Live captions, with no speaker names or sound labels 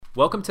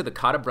Welcome to the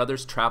Cotta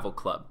Brothers Travel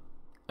Club,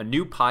 a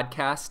new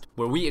podcast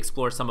where we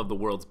explore some of the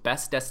world's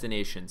best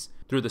destinations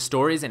through the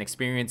stories and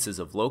experiences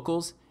of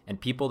locals and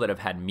people that have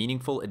had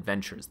meaningful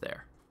adventures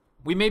there.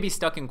 We may be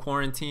stuck in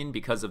quarantine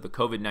because of the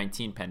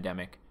COVID-19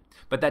 pandemic,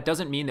 but that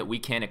doesn't mean that we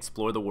can't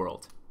explore the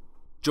world.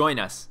 Join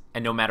us,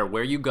 and no matter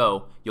where you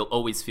go, you'll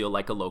always feel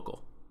like a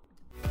local.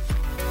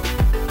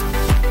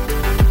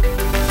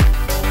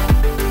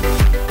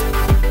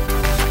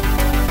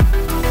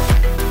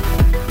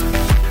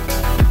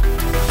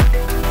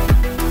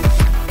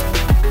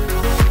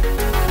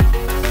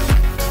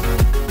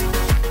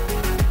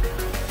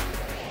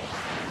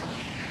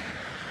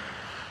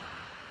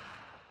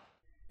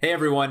 Hey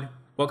everyone,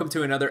 welcome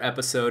to another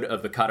episode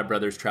of the Cotta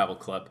Brothers Travel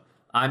Club.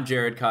 I'm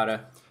Jared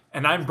Cotta.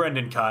 And I'm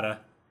Brendan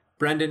Cotta.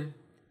 Brendan,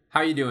 how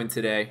are you doing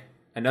today?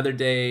 Another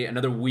day,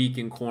 another week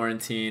in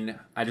quarantine.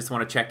 I just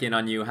want to check in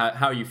on you.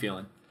 How are you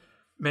feeling?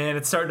 Man,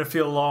 it's starting to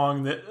feel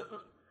long.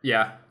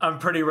 Yeah. I'm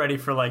pretty ready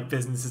for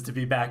businesses to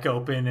be back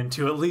open and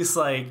to at least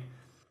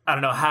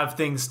have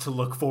things to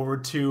look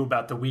forward to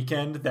about the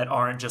weekend that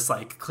aren't just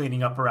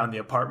cleaning up around the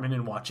apartment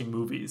and watching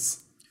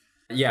movies.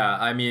 Yeah,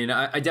 I mean,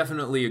 I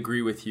definitely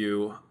agree with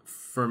you.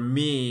 For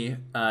me,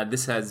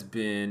 this has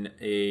been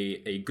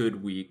a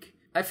good week.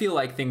 I feel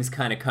like things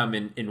kind of come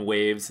in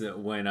waves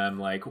when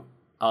I'm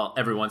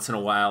every once in a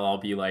while I'll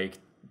be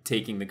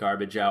taking the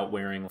garbage out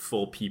wearing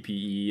full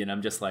PPE and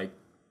I'm just like,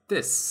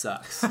 this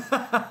sucks.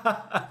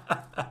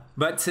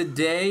 But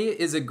today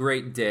is a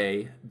great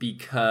day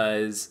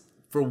because,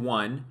 for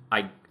one,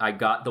 I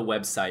got the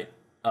website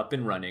up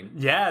and running.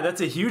 Yeah, that's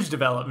a huge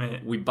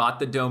development. We bought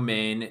the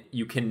domain.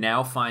 You can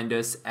now find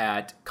us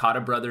at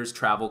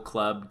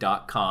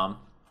CottaBrothersTravelClub.com.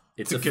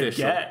 It's official. Good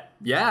get.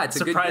 Yeah, it's a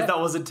good get. Surprised that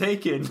wasn't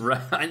taken.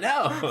 Right, I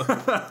know.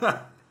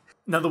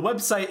 Now, the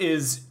website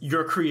is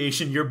your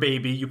creation, your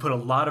baby. You put a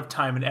lot of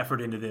time and effort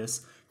into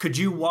this. Could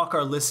you walk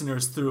our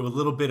listeners through a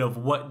little bit of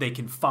what they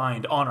can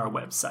find on our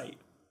website?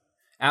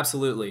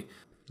 Absolutely.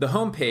 The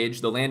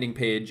homepage, the landing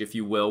page, if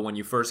you will, when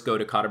you first go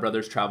to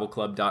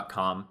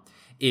CottaBrothersTravelClub.com,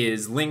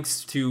 is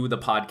links to the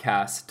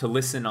podcast to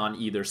listen on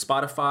either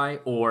Spotify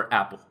or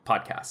Apple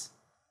Podcasts.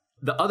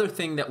 The other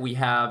thing that we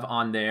have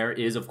on there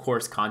is, of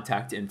course,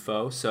 contact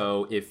info.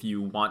 So if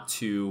you want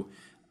to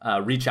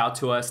reach out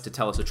to us to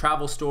tell us a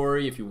travel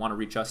story, if you want to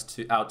reach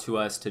out to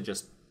us to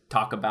just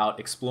talk about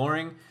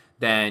exploring,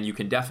 then you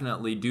can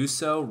definitely do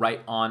so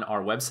right on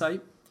our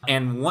website.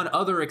 And one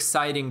other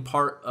exciting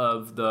part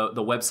of the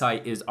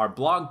website is our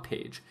blog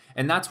page.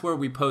 And that's where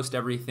we post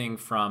everything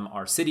from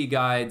our city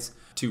guides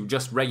to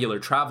just regular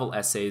travel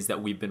essays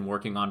that we've been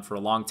working on for a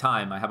long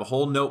time. I have a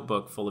whole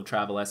notebook full of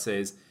travel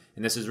essays,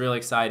 and this is really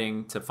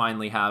exciting to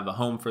finally have a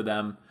home for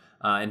them.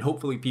 And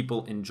hopefully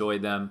people enjoy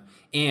them.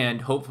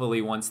 And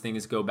hopefully once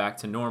things go back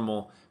to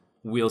normal,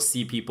 we'll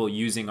see people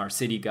using our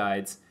city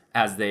guides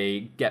as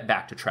they get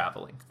back to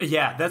traveling.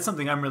 Yeah, that's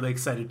something I'm really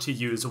excited to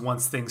use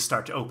once things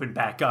start to open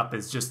back up,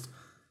 is just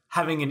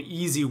having an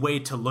easy way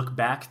to look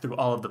back through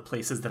all of the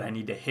places that I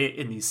need to hit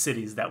in these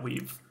cities that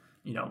we've,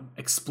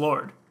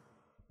 explored.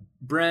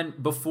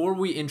 Brent, before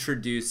we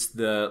introduce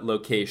the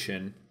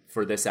location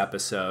for this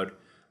episode,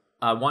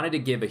 I wanted to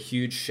give a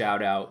huge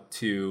shout out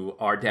to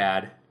our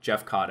dad,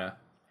 Jeff Cotta.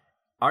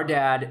 Our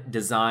dad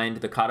designed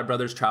the Cotta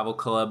Brothers Travel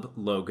Club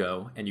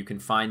logo, and you can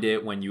find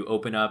it when you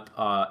open up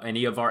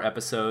any of our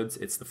episodes.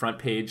 It's the front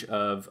page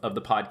of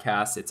the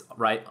podcast. It's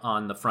right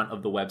on the front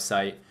of the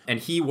website. And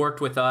he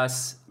worked with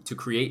us to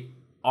create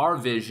our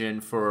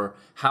vision for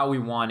how we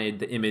wanted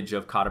the image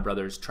of Cotta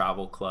Brothers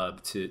Travel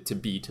Club to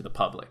be to the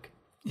public.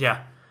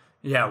 Yeah,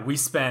 we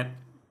spent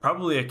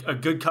probably a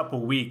good couple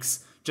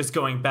weeks just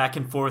going back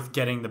and forth,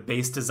 getting the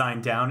base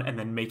design down and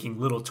then making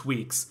little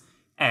tweaks.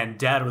 And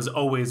Dad was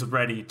always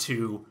ready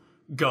to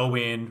go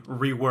in,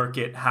 rework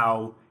it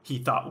how he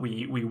thought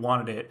we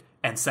wanted it,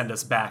 and send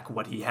us back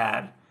what he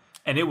had.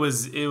 And it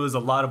was a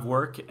lot of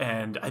work,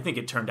 and I think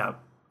it turned out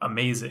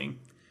amazing.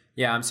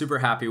 Yeah, I'm super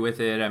happy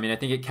with it. I mean, I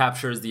think it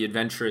captures the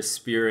adventurous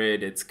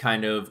spirit. It's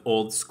kind of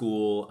old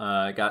school,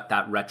 got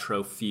that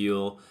retro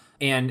feel.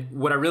 And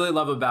what I really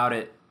love about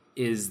it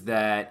is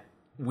that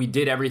we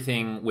did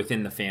everything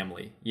within the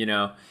family,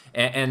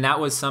 and that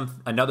was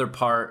another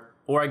part,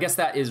 or I guess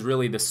that is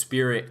really the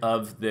spirit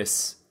of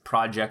this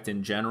project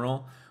in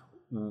general.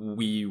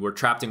 We were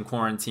trapped in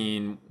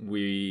quarantine.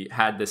 We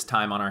had this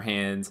time on our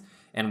hands,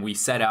 and we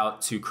set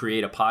out to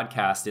create a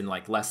podcast in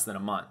less than a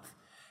month.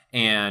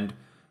 And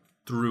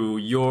through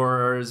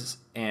yours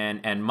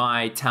and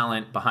my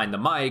talent behind the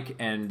mic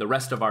and the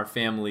rest of our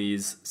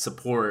family's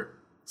support,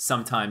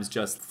 sometimes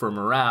just for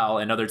morale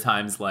and other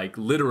times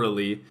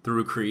literally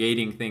through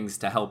creating things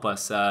to help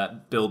us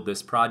build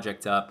this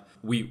project up,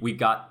 we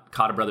got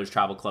Cotta Brothers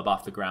Travel Club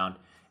off the ground,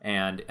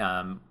 and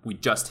we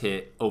just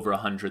hit over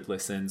 100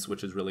 listens,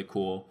 which is really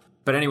cool.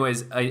 But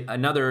anyways,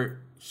 another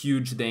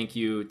huge thank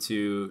you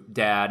to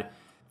Dad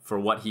for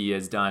what he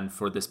has done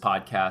for this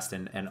podcast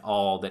and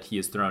all that he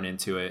has thrown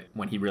into it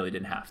when he really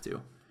didn't have to.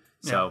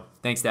 So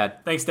Thanks,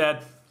 Dad. Thanks,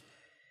 Dad.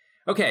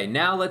 Okay,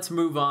 now let's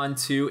move on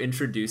to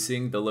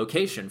introducing the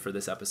location for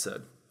this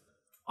episode.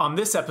 On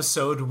this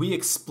episode, we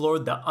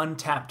explored the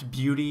untapped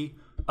beauty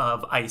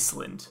of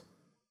Iceland.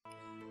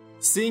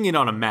 Seeing it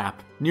on a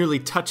map, nearly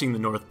touching the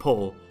North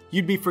Pole,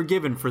 you'd be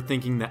forgiven for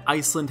thinking that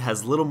Iceland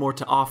has little more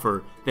to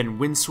offer than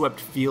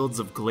windswept fields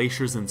of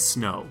glaciers and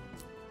snow.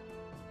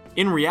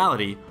 In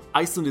reality,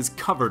 Iceland is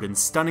covered in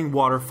stunning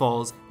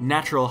waterfalls,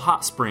 natural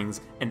hot springs,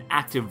 and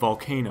active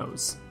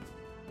volcanoes.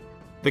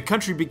 The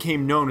country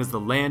became known as the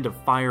land of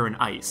fire and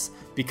ice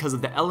because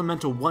of the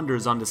elemental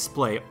wonders on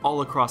display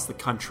all across the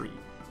country,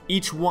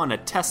 each one a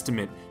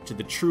testament to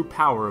the true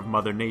power of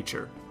Mother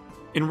Nature.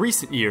 In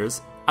recent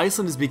years,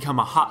 Iceland has become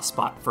a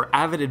hotspot for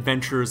avid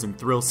adventurers and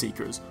thrill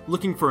seekers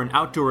looking for an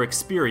outdoor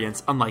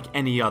experience unlike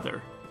any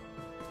other.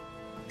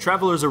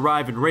 Travelers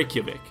arrive in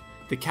Reykjavik,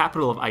 the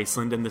capital of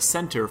Iceland and the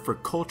center for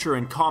culture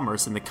and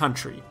commerce in the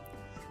country.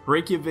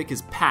 Reykjavik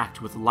is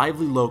packed with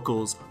lively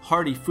locals,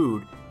 hearty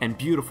food, and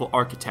beautiful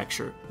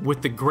architecture,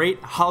 with the great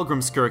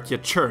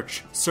Hallgrímskirkja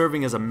church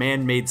serving as a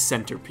man-made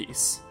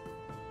centerpiece.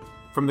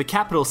 From the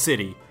capital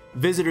city,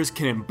 visitors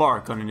can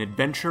embark on an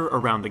adventure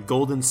around the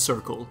Golden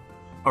Circle,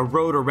 a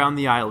road around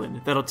the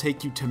island that'll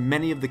take you to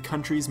many of the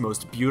country's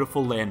most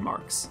beautiful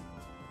landmarks.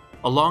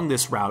 Along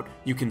this route,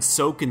 you can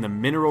soak in the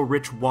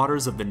mineral-rich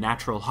waters of the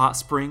natural hot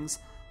springs,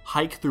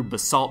 hike through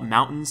basalt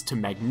mountains to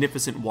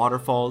magnificent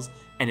waterfalls,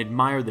 and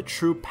admire the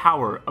true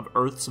power of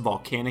Earth's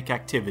volcanic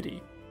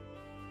activity.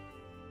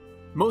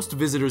 Most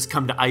visitors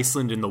come to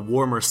Iceland in the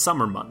warmer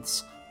summer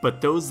months, but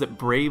those that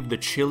brave the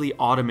chilly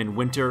autumn and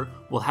winter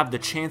will have the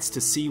chance to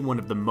see one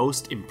of the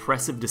most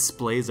impressive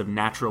displays of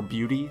natural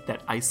beauty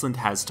that Iceland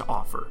has to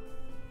offer.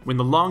 When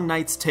the long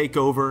nights take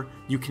over,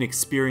 you can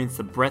experience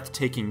the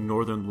breathtaking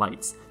northern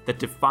lights that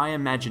defy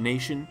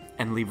imagination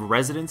and leave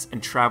residents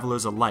and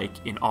travelers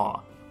alike in awe.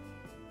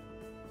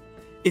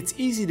 It's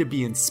easy to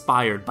be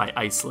inspired by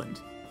Iceland.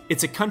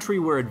 It's a country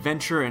where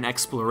adventure and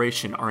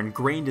exploration are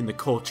ingrained in the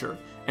culture,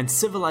 and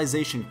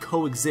civilization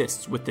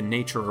coexists with the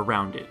nature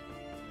around it.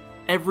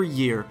 Every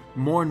year,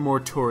 more and more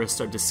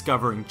tourists are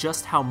discovering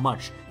just how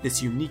much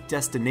this unique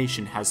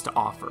destination has to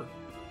offer.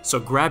 So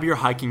grab your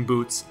hiking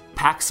boots,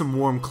 pack some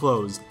warm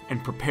clothes,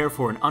 and prepare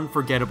for an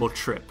unforgettable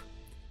trip.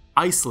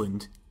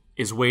 Iceland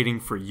is waiting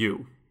for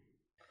you.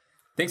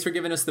 Thanks for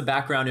giving us the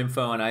background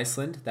info on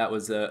Iceland. That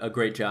was a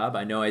great job.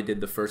 I know I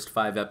did the first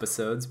 5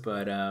 episodes,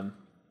 but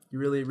you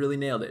really, really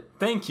nailed it.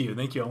 Thank you.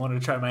 I wanted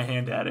to try my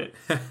hand at it.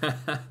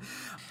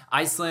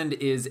 Iceland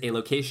is a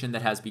location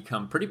that has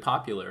become pretty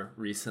popular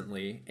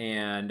recently,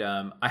 and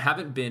I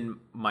haven't been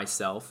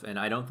myself, and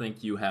I don't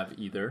think you have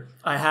either.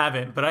 I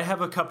haven't, but I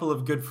have a couple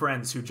of good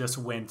friends who just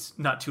went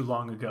not too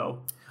long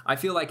ago. I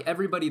feel like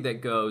everybody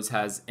that goes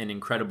has an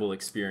incredible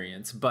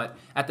experience, but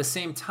at the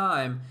same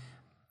time,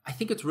 I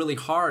think it's really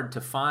hard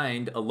to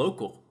find a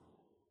local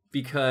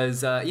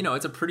because,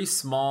 it's a pretty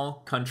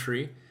small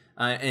country,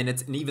 and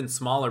it's an even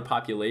smaller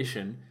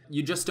population.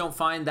 You just don't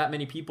find that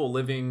many people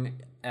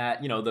living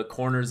at, the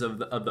corners of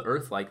the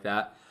earth like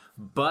that.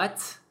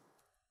 But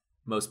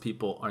most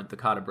people aren't the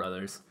Cotta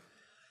brothers.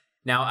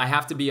 Now, I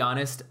have to be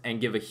honest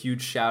and give a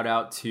huge shout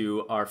out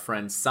to our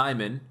friend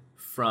Simon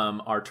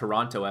from our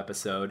Toronto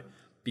episode,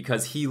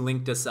 because he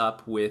linked us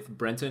up with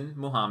Brenton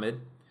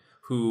Muhammad,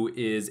 who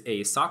is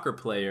a soccer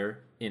player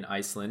in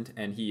Iceland,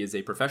 and he is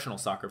a professional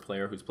soccer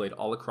player who's played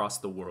all across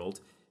the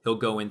world. He'll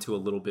go into a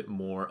little bit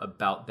more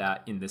about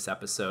that in this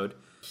episode.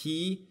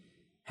 He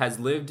has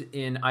lived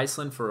in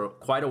Iceland for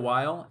quite a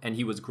while, and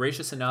he was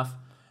gracious enough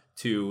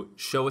to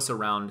show us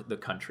around the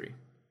country.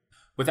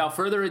 Without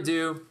further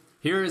ado,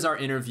 here is our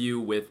interview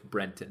with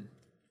Brenton.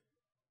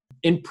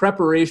 In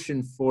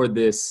preparation for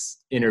this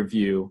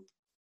interview,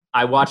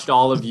 I watched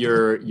all of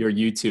your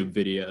YouTube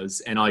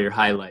videos and all your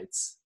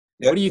highlights.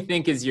 Yep. What do you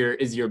think is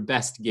your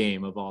best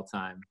game of all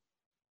time?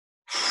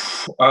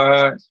 It's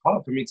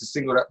hard for me to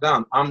single that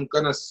down. I'm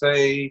going to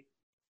say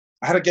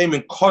I had a game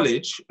in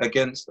college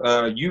against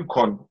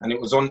UConn, and it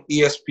was on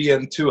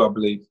ESPN2, I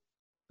believe.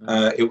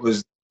 It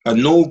was an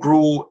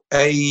inaugural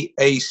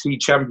AAC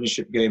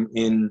championship game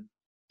in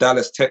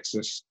Dallas,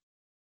 Texas.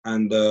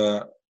 And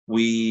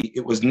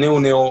it was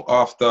 0-0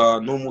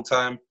 after normal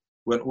time,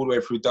 went all the way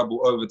through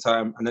double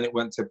overtime, and then it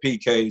went to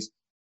PKs.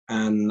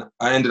 And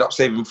I ended up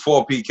saving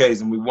 4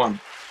 PKs, and we won.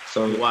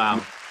 So wow.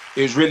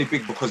 It was really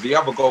big because the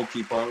other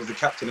goalkeeper was the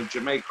captain of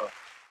Jamaica.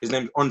 His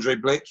name's Andre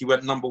Blake. He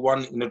went number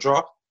 1 in the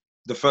draft,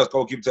 the first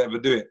goalkeeper to ever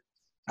do it.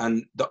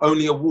 And the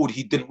only award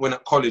he didn't win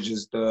at college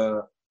is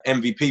the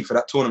MVP for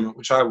that tournament,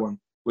 which I won,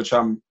 which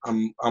I'm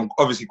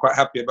obviously quite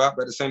happy about.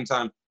 But at the same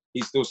time,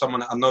 he's still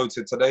someone that I know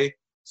to today.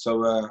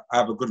 So I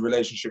have a good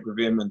relationship with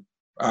him, and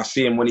I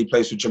see him when he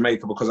plays for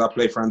Jamaica because I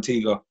play for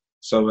Antigua.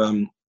 So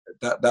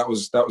that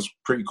was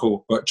pretty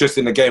cool. But just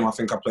in the game, I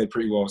think I played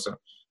pretty well. So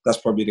that's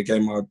probably the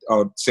game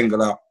I'd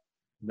single out.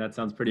 That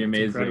sounds pretty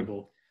amazing.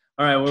 Incredible.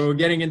 All right, well, we're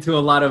getting into a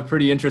lot of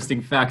pretty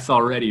interesting facts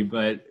already,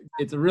 but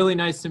it's really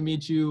nice to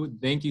meet you.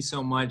 Thank you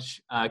so much.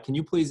 Can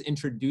you please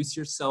introduce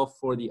yourself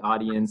for the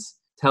audience?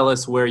 Tell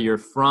us where you're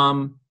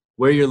from,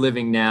 where you're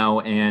living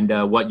now,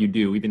 and what you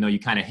do, even though you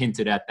kind of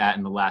hinted at that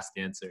in the last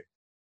answer.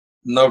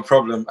 No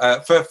problem.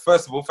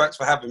 First of all, thanks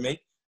for having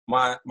me.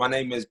 My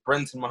name is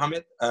Brenton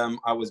Mohammed.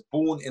 I was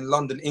born in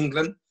London,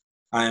 England.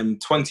 I am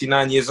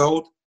 29 years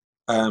old.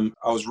 I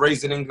was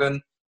raised in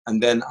England,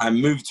 and then I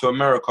moved to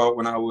America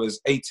when I was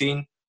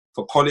 18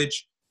 for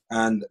college,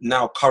 and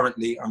now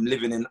currently I'm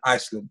living in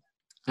Iceland.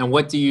 And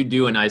what do you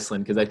do in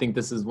Iceland? Because I think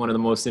this is one of the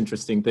most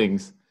interesting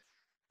things.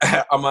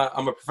 I'm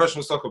a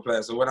professional soccer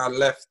player. So when I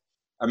left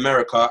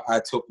America, I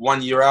took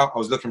 1 year out. I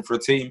was looking for a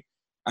team,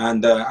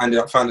 and I ended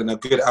up finding a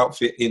good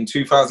outfit in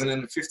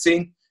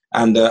 2015.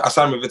 And I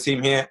signed with a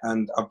team here,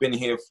 and I've been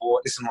here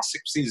this is my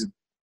 6th season.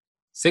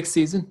 6th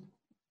season?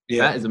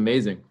 Yeah. That is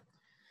amazing.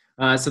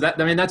 So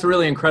that's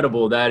really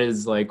incredible. That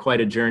is like quite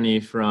a journey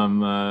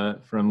from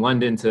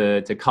London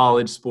to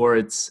college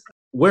sports.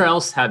 Where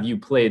else have you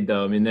played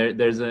though? I mean,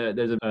 there's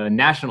a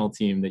national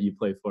team that you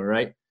play for,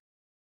 right?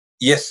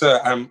 Yes,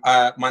 sir.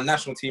 My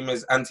national team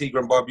is Antigua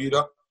and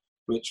Barbuda,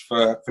 which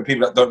for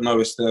people that don't know,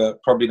 is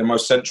probably the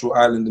most central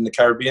island in the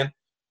Caribbean.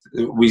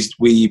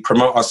 We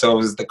promote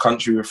ourselves as the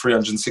country with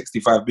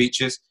 365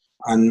 beaches,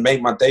 and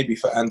made my debut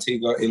for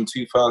Antigua in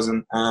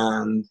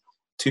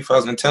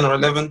 2010 or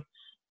 11.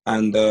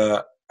 And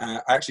I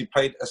actually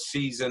played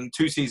 2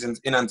 seasons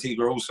in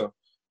Antigua also.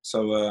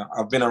 So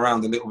I've been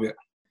around a little bit.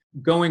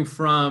 Going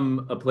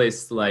from a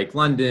place like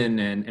London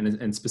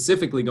and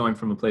specifically going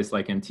from a place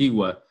like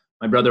Antigua,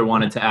 my brother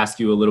wanted to ask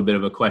you a little bit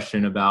of a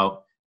question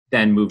about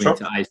then moving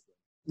to Iceland.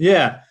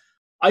 Yeah.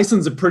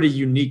 Iceland's a pretty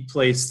unique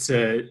place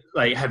to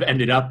have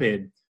ended up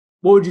in.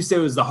 What would you say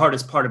was the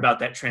hardest part about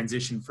that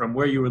transition from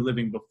where you were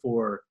living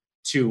before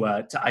to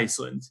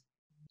Iceland?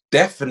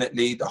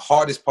 Definitely the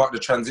hardest part of the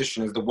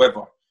transition is the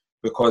weather,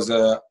 because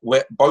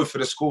both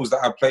of the schools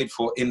that I played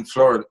for in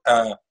Florida,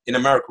 in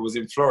America, was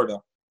in Florida.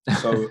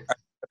 So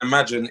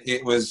imagine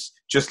it was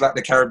just like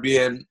the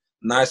Caribbean,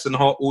 nice and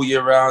hot all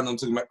year round. I'm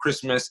talking about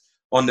Christmas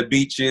on the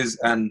beaches.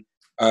 And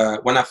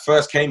when I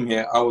first came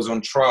here, I was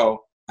on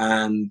trial,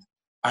 and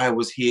I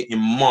was here in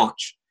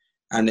March.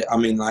 And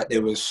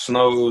there was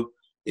snow,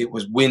 it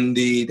was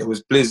windy, there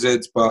was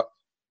blizzards. But,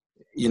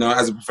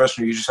 as a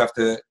professional, you just have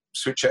to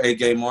switch your A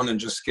game on and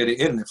just get it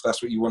in if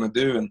that's what you want to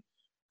do.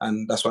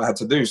 And that's what I had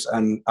to do.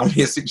 And I'm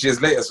here 6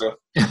 years later, so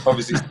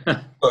obviously.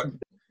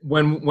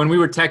 When we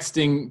were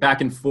texting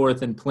back and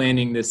forth and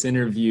planning this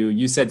interview,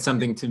 you said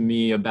something to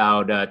me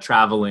about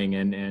traveling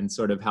and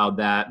sort of how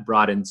that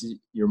brought into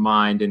your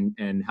mind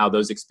and how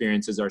those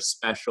experiences are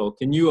special.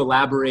 Can you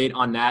elaborate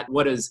on that?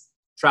 What does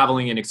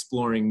traveling and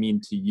exploring mean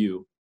to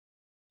you?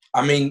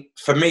 For me,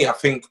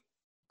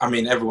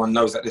 everyone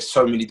knows that there's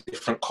so many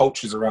different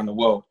cultures around the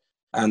world.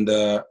 And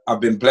I've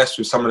been blessed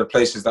with some of the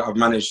places that I've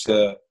managed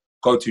to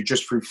go to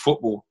just through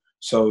football.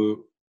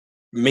 So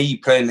me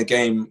playing the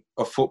game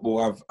of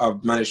football,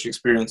 I've managed to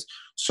experience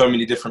so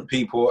many different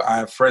people. I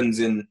have friends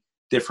in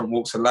different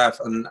walks of life,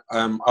 and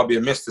I'll be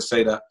amiss to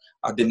say that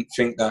I didn't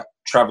think that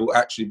travel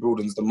actually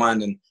broadens the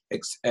mind, and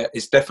it's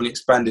definitely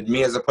expanded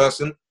me as a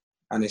person,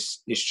 and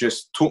it's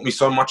just taught me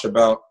so much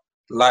about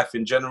life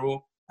in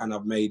general, and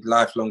I've made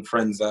lifelong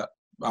friends that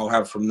I'll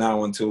have from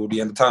now until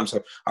the end of time.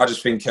 So I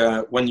just think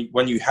when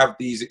you have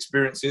these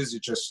experiences,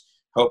 it just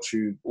helps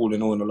you all in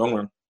the long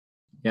run.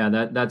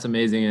 Yeah, that's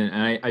amazing.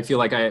 And I feel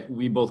like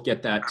we both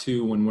get that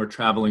too when we're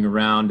traveling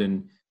around.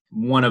 And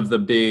one of the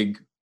big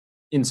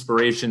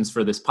inspirations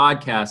for this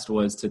podcast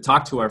was to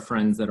talk to our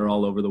friends that are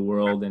all over the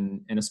world.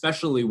 And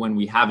especially when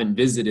we haven't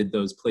visited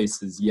those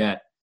places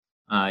yet,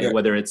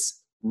 whether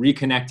it's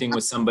reconnecting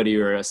with somebody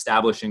or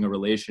establishing a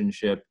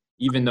relationship,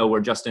 even though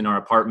we're just in our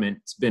apartment,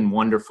 it's been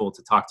wonderful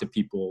to talk to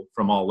people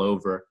from all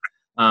over.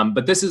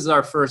 But this is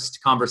our first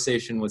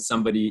conversation with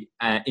somebody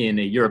in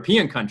a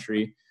European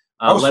country,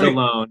 let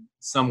alone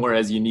somewhere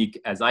as unique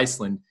as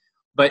Iceland.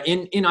 But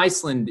in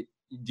Iceland,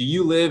 do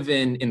you live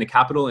in the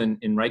capital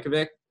in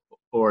Reykjavik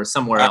or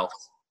somewhere else?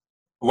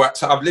 Well,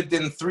 so I've lived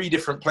in 3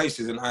 different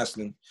places in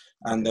Iceland.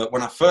 And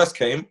when I first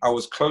came, I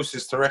was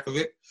closest to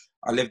Reykjavik.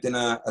 I lived in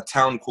a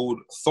town called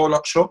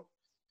Thorlakshavn,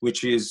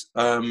 which is,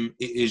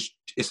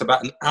 it's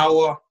about an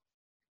hour,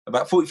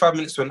 about 45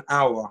 minutes to an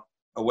hour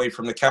away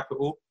from the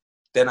capital.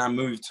 Then I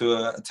moved to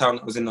a town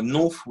that was in the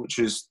north, which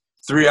is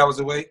 3 hours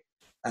away.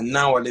 And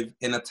now I live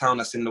in a town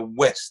that's in the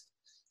west.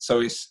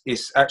 So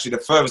it's actually the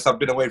furthest I've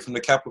been away from the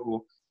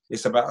capital.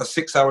 It's about a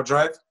 6-hour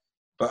drive.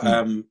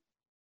 But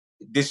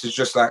this is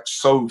just like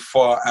so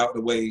far out of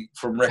the way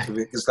from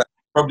Reykjavik. It's like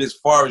probably as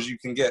far as you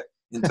can get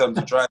in terms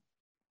of driving.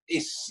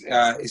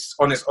 It's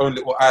on its own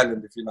little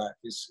island, if you like.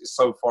 It's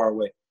so far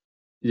away.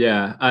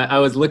 Yeah, I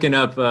was looking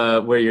up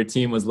where your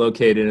team was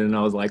located, and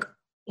I was like,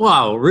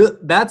 wow,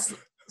 that's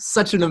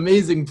such an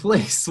amazing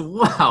place.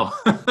 Wow.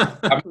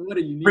 What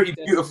a unique pretty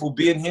beautiful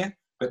being here.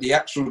 But the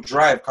actual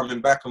drive coming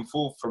back and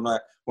forth from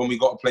when we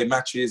got to play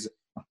matches,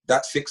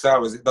 that's 6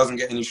 hours. It doesn't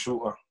get any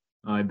shorter.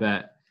 I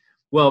bet.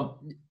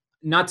 Well,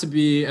 I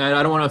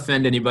don't want to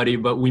offend anybody,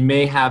 but we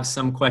may have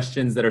some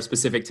questions that are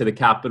specific to the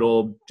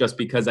capital just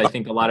because I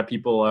think a lot of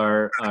people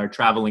are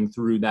traveling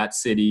through that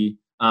city,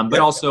 but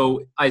also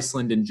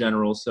Iceland in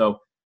general. So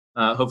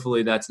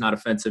hopefully that's not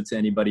offensive to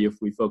anybody if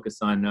we focus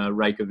on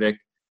Reykjavik,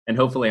 and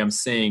hopefully I'm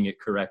saying it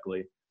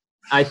correctly.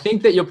 I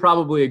think that you'll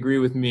probably agree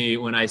with me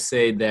when I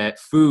say that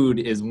food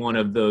is one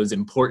of those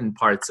important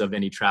parts of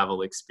any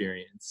travel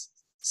experience.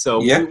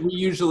 So Yeah. we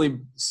usually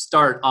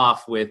start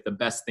off with the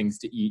best things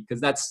to eat because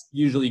that's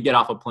usually you get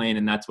off a plane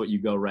and that's what you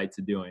go right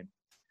to doing.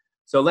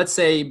 So let's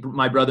say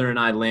my brother and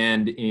I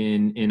land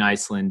in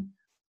Iceland.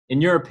 In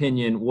your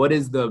opinion, what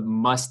is the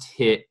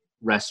must-hit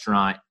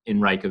restaurant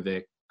in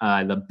Reykjavik,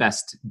 the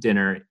best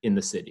dinner in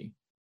the city?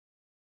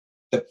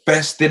 The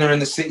best dinner in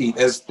the city.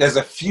 There's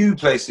a few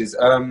places.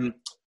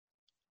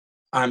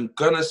 I'm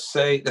gonna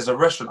say there's a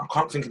restaurant. I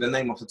can't think of the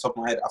name off the top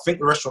of my head. I think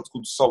the restaurant's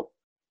called Salt,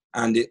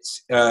 and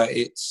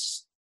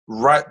it's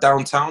right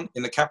downtown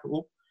in the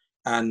capital.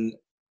 And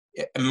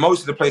in most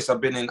of the places I've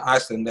been in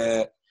Iceland,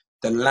 the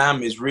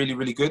lamb is really,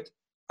 really good.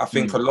 I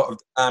think a lot of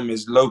the lamb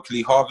is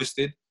locally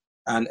harvested,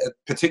 and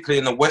particularly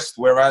in the west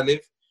where I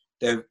live,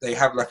 they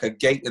have like a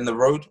gate in the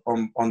road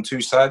on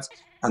two sides,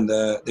 and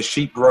the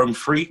sheep roam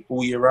free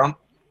all year round.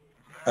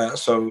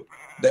 So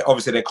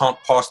they can't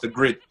pass the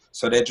grid,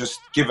 so they're just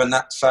given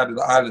that side of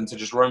the island to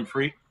just roam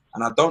free.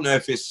 And I don't know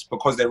if it's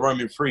because they're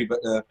roaming free,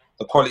 but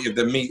the quality of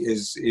the meat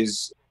is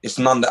it's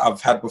none that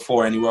I've had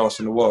before anywhere else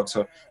in the world.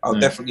 So I'll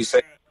definitely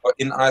say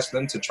in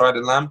Iceland to try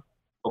the lamb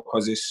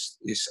because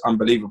it's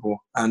unbelievable.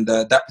 And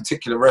that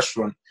particular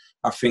restaurant,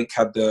 I think,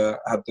 had the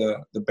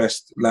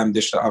best lamb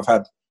dish that I've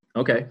had.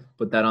 Okay,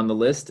 put that on the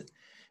list.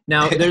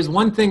 Now, there's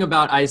one thing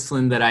about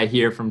Iceland that I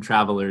hear from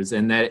travelers,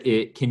 and that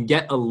it can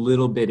get a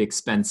little bit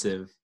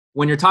expensive.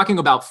 When you're talking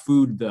about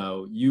food,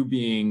 though, you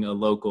being a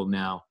local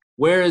now,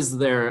 where is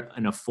there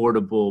an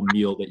affordable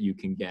meal that you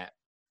can get?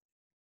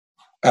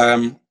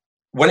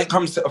 When it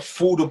comes to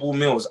affordable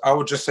meals, I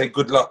would just say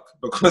good luck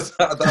because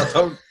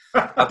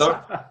I don't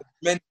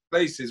many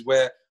places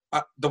where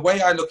the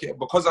way I look at it,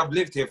 because I've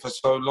lived here for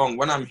so long,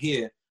 when I'm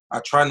here, I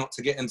try not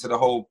to get into the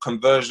whole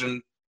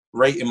conversion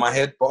rate in my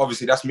head, but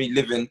obviously that's me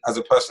living as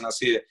a person that's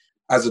here.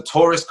 As a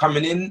tourist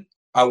coming in,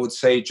 I would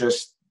say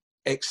just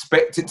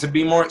expect it to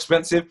be more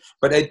expensive,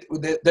 but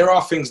there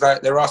are things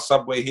like there are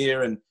Subway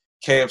here and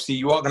KFC.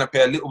 You are going to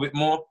pay a little bit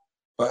more,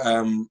 but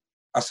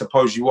I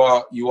suppose you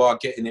are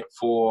getting it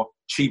for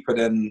cheaper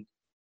than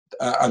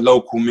a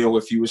local meal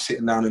if you were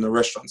sitting down in a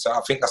restaurant. So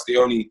I think that's the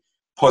only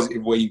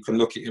positive way you can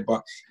look at it.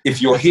 But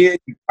if you're here,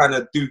 you kind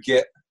of do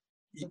get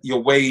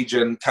your wage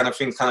and kind of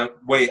things kind of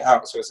weigh it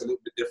out, so it's a little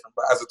bit different.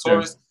 But as a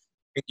tourist,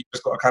 I think you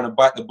just got to kind of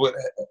bite the bullet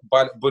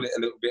a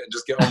little bit and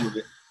just get on with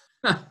it.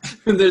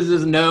 There's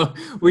just no.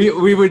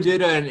 We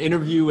did an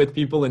interview with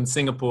people in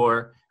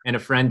Singapore and a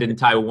friend in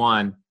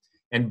Taiwan,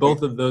 and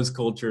both of those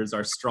cultures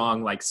are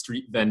strong like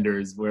street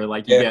vendors, where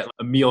like you get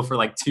a meal for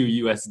like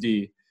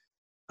 $2.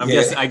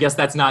 I guess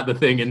that's not the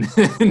thing in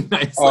Iceland.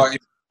 If you're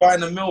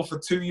buying a meal for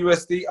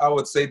 $2, I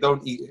would say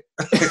don't eat it.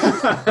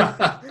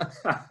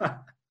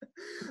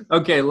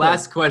 Okay,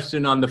 last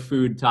question on the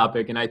food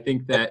topic, and I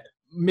think that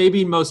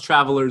maybe most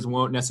travelers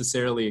won't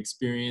necessarily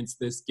experience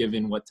this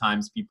given what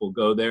times people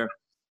go there.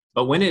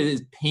 But when it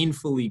is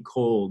painfully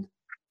cold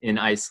in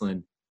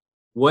Iceland,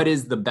 what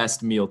is the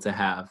best meal to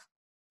have?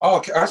 Oh,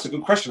 okay, that's a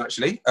good question,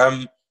 actually.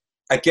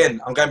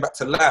 Again, I'm going back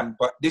to lamb,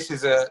 but this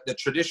is the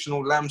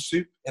traditional lamb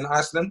soup in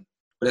Iceland.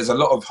 But there's a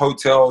lot of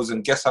hotels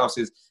and guest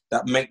houses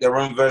that make their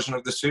own version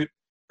of the soup,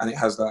 and it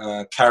has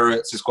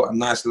carrots. It's got a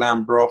nice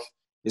lamb broth.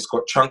 It's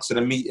got chunks of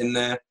the meat in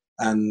there,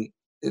 and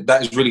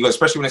that is really good.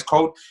 Especially when it's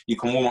cold, you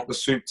can warm up the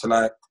soup to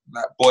like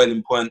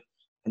boiling point,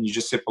 and you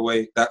just sip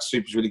away. That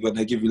soup is really good. And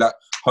they give you like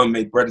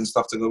homemade bread and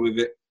stuff to go with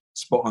it.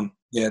 Spot on.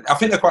 Yeah, I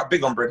think they're quite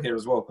big on bread here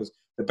as well because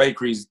the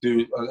bakeries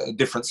do a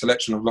different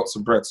selection of lots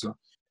of bread. So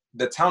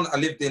the town that I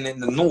lived in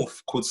the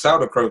north called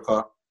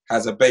Sauðárkrókur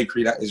has a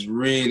bakery that is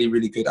really,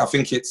 really good. I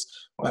think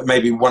it's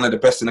maybe one of the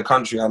best in the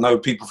country. I know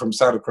people from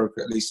Sauðárkrókur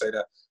at least say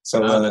that.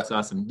 So that's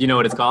awesome. Do you know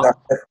what it's called?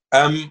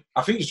 I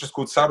think it's just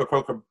called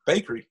Sauðárkrókur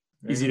Bakery.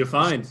 Easy to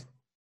find.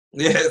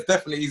 Yeah, it's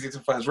definitely easy to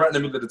find. It's right in the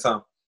middle of the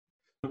town.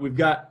 We've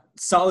got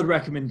solid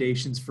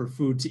recommendations for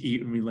food to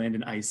eat when we land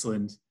in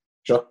Iceland.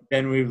 Sure.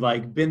 Then we've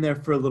been there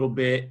for a little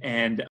bit,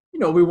 and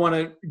we want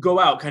to go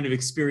out, kind of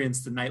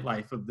experience the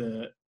nightlife of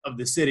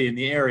the city and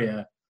the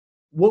area.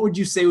 What would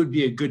you say would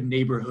be a good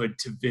neighborhood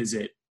to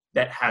visit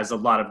that has a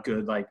lot of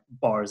good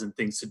bars and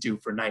things to do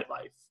for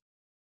nightlife?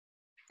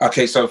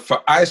 Okay, so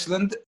for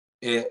Iceland,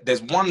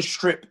 there's one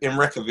strip in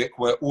Reykjavik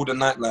where all the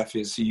nightlife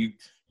is. So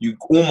you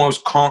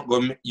almost can't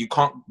go. You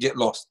can't get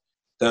lost.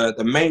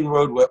 The main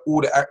road where all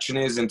the action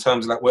is in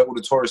terms of where all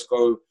the tourists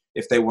go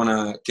if they want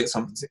to get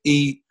something to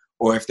eat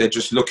or if they're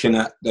just looking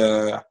at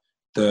the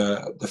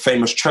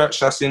famous church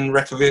that's in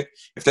Reykjavik.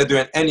 If they're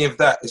doing any of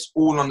that, it's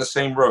all on the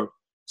same road.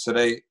 So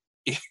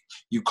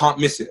you can't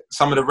miss it.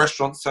 Some of the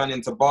restaurants turn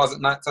into bars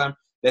at nighttime.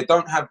 They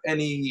don't have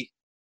any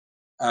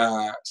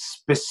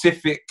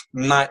specific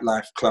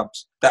nightlife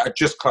clubs that are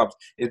just clubs.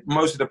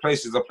 Most of the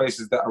places are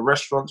places that are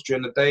restaurants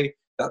during the day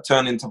that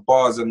turn into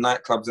bars and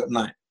nightclubs at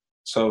night.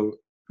 So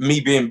me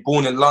being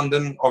born in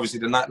London, obviously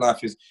the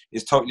nightlife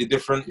is totally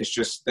different. It's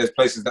just there's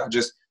places that are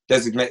just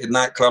designated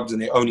nightclubs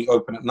and they only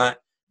open at night.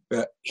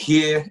 But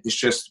here it's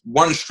just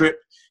one strip.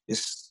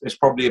 It's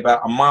probably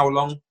about a mile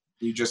long.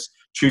 You just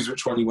choose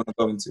which one you want to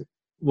go into.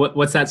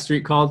 What's that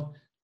street called?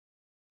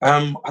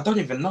 I don't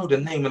even know the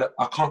name of it.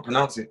 I can't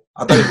pronounce it.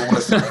 I don't even want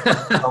to say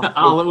it.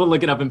 We'll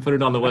look it up and put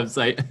it on the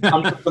website.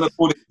 I'm just going to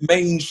call it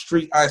Main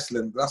Street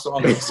Iceland. That's what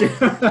I'm going to say.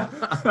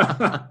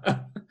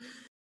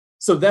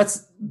 So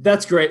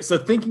that's great. So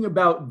thinking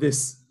about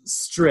this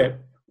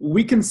strip,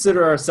 we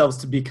consider ourselves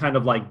to be kind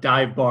of like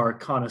dive bar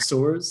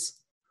connoisseurs.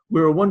 We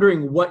were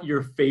wondering what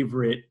your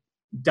favorite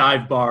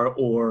dive bar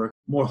or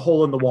more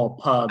hole-in-the-wall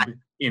pub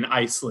in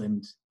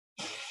Iceland.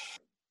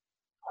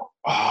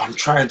 I'm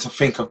trying to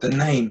think of the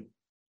name.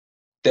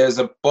 There's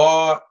a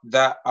bar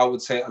that I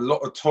would say a lot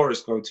of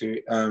tourists go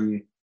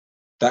to.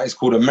 That is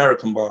called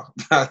American Bar.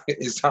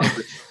 It sounds,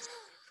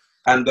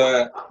 and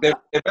they've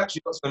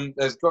actually got some.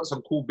 There's got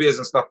some cool beers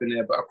and stuff in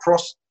there. But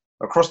across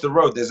the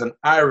road, there's an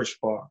Irish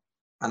bar,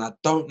 and I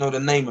don't know the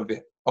name of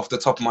it off the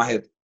top of my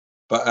head.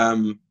 But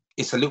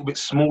it's a little bit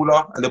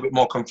smaller, a little bit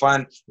more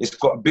confined. It's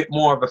got a bit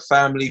more of a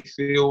family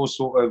feel,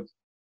 sort of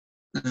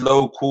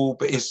local,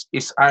 but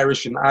it's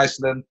Irish in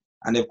Iceland,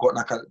 and they've got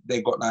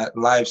like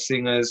live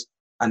singers.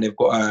 And they've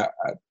got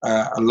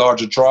a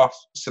larger draft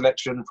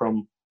selection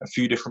from a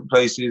few different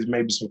places,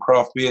 maybe some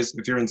craft beers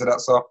if you're into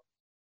that stuff.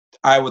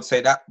 I would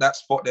say that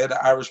spot there,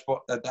 the Irish bar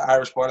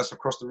that's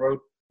across the road,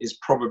 is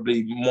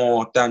probably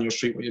more down your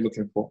street what you're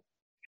looking for.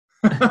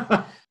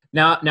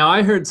 Now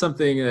I heard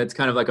something that's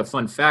kind of like a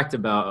fun fact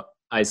about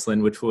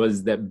Iceland, which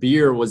was that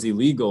beer was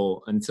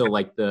illegal until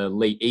like the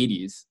late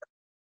 80s.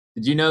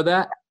 Did you know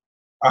that?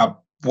 I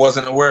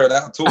wasn't aware of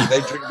that at all.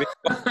 They drink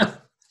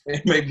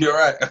beer. Maybe you're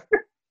right.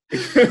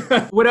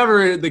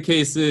 Whatever the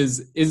case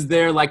is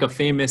there like a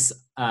famous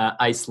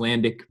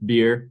Icelandic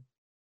beer?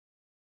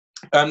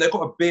 They've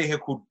got a beer here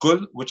called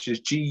Gull, which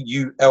is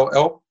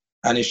Gull,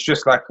 and it's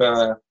just like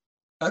a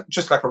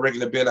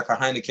regular beer, like a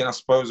Heineken, I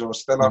suppose, or a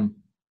Stella. Mm.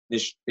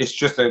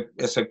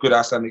 It's a good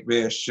Icelandic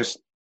beer. It's just,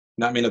 you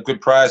know what I mean, a good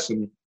price,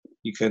 and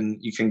you can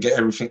get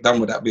everything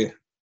done with that beer.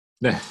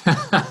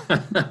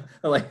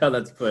 I like how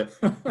that's put.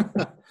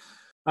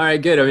 All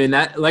right, good. I mean,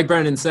 that, like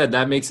Brendan said,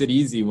 that makes it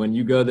easy. When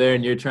you go there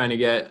and you're trying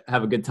to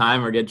have a good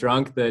time or get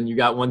drunk, then you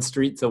got one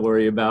street to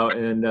worry about,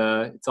 and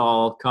it's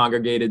all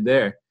congregated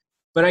there.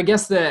 But I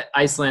guess that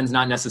Iceland's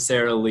not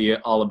necessarily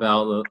all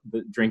about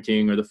the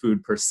drinking or the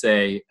food per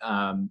se.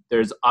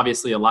 There's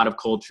obviously a lot of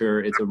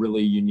culture. It's a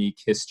really unique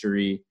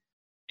history.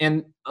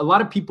 And a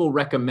lot of people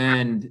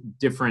recommend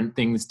different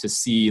things to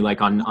see, like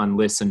on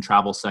lists and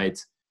travel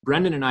sites.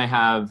 Brendan and I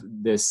have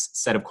this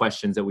set of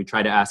questions that we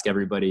try to ask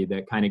everybody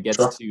that kind of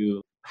gets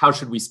to how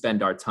should we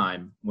spend our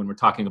time when we're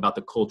talking about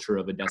the culture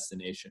of a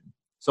destination.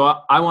 So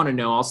I want to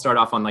know, I'll start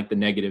off on like the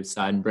negative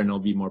side and Brendan will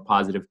be more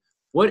positive.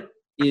 What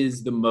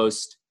is the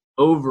most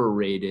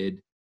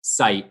overrated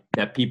site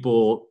that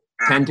people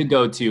tend to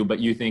go to, but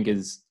you think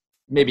is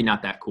maybe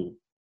not that cool?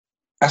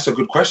 That's a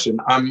good question.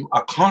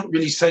 I can't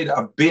really say that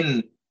I've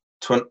been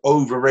to an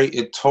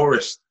overrated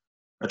tourist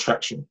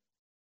attraction.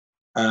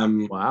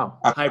 Wow.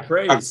 High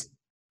praise.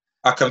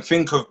 I can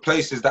think of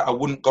places that I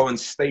wouldn't go and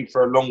stay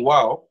for a long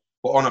while,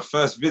 but on a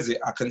first visit,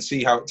 I can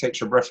see how it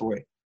takes your breath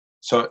away.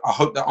 So I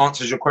hope that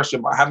answers your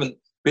question, but I haven't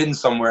been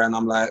somewhere and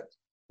I'm like,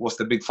 what's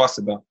the big fuss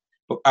about?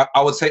 But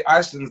I would say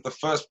Iceland's the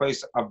first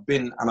place I've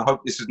been, and I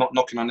hope this is not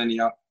knocking on any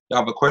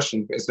other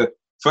questions, but it's the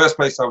first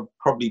place I've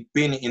probably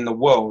been in the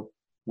world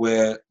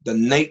where the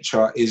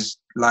nature is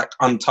like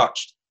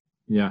untouched.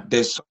 Yeah.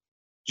 There's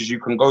you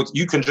can go to,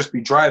 you can just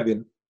be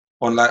driving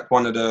on like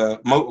one of the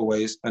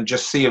motorways and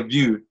just see a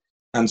view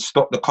and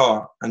stop the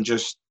car and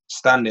just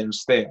stand there and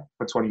stare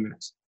for 20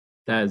 minutes.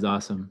 That is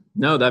awesome.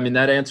 No, I mean,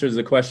 that answers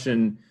the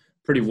question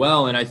pretty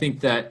well. And I think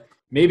that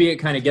maybe it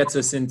kind of gets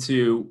us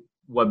into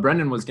what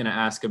Brendan was going to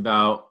ask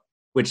about,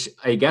 which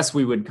I guess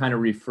we would kind of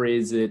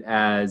rephrase it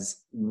as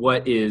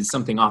what is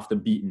something off the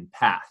beaten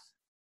path?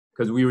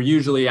 Because we were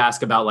usually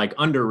asked about like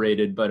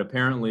underrated, but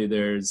apparently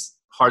there's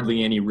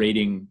hardly any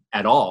rating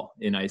at all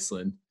in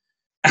Iceland.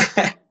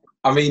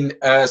 I mean,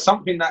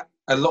 something that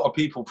a lot of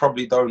people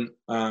probably don't,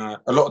 a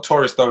lot of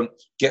tourists don't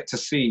get to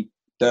see.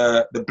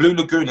 The Blue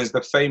Lagoon is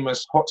the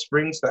famous hot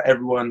springs that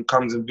everyone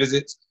comes and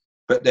visits,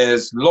 but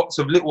there's lots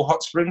of little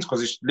hot springs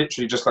because it's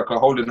literally just like a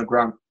hole in the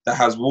ground that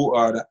has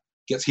water that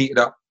gets heated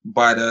up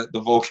by the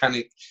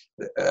volcanic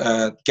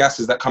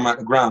gases that come out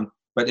the ground.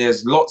 But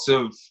there's lots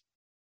of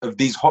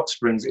these hot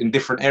springs in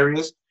different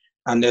areas.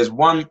 And there's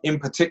one in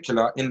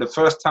particular in the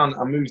first town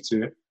I moved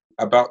to,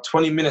 about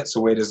 20 minutes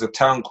away, there's a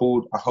town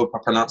called, I hope I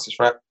pronounce this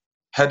right,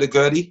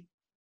 Hedagurdi.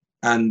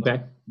 And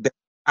okay. There's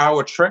an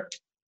hour trek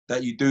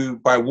that you do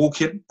by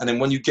walking. And then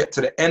when you get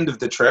to the end of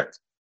the trek,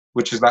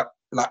 which is like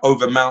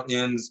over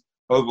mountains,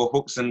 over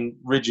hooks and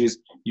ridges,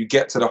 you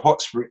get to the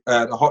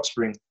hot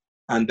spring.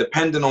 And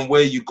depending on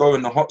where you go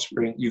in the hot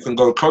spring, you can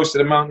go close to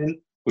the mountain,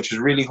 which is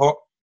really hot,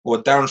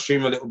 or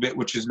downstream a little bit,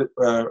 which is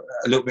a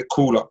little bit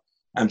cooler.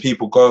 And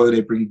people go, they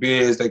bring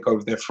beers, they go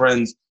with their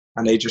friends,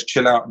 and they just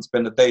chill out and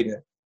spend the day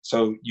there.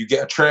 So you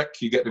get a trek,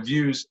 you get the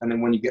views, and then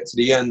when you get to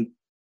the end,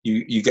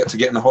 you get to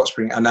get in the hot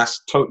spring, and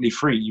that's totally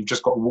free. You've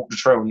just got to walk the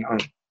trail on your own.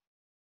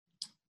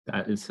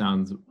 That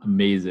sounds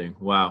amazing.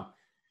 Wow.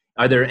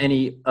 Are there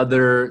any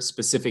other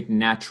specific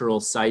natural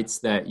sites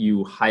that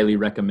you highly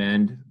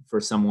recommend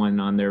for someone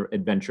on their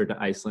adventure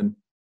to Iceland?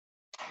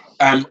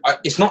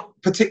 It's not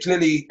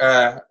particularly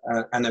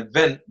an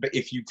event, but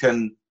if you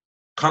can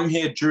come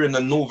here during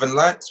the Northern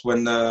Lights,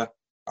 when I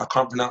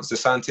can't pronounce the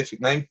scientific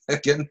name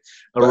again.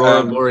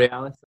 Aurora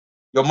Borealis?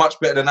 You're much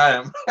better than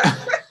I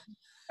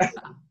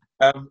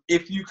am.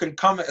 If you can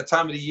come at a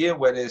time of the year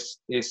where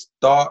it's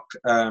dark,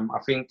 I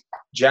think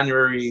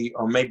January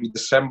or maybe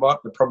December are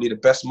probably the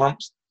best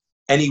months.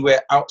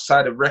 Anywhere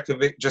outside of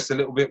Reykjavik, just a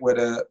little bit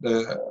where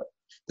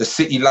the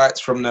city lights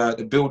from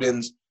the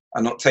buildings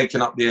are not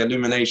taking up the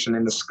illumination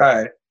in the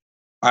sky,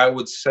 I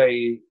would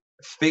say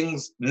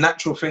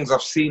natural things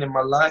I've seen in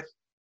my life,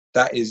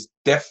 that is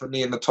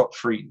definitely in the top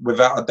 3,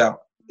 without a doubt.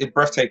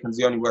 Breathtaking is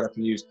the only word I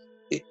can use.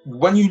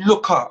 When you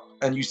look up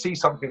and you see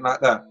something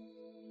like that,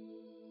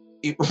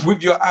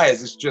 with your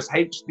eyes, it's just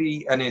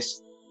HD and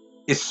it's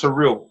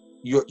surreal.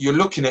 You're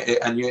looking at it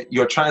and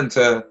you're trying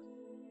to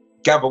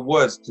gather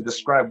words to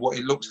describe what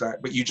it looks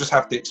like, but you just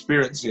have to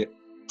experience it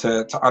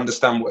to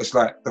understand what it's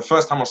like. The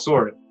first time I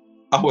saw it,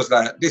 I was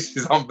like, this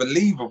is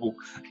unbelievable.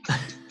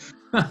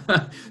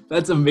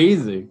 That's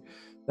amazing.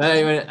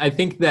 I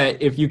think that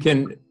if you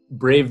can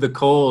brave the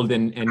cold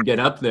and get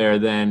up there,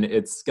 then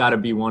it's got to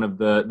be one of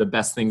the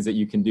best things that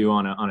you can do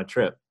on a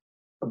trip.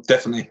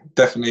 Definitely.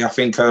 I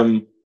think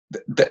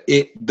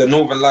the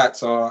Northern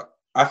Lights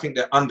I think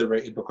they're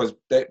underrated, because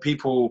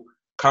people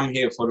come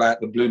here for like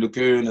the Blue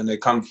Lagoon and they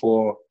come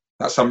for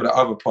like some of the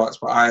other parts,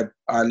 but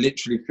I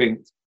literally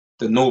think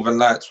the Northern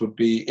Lights would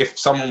be, if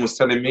someone was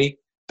telling me,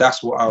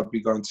 that's what I would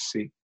be going to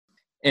see.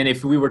 And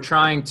if we were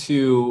trying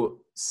to,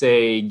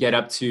 say, get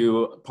up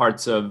to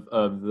parts of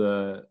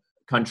the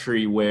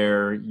country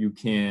where you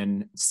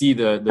can see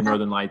the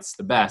Northern Lights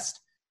the best,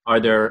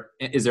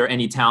 is there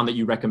any town that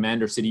you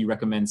recommend or city you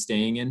recommend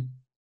staying in?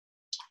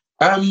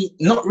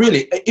 Not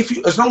really.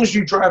 As long as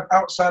you drive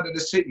outside of the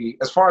city,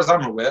 as far as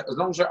I'm aware, as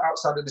long as you're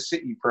outside of the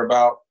city for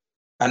about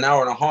an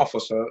hour and a half or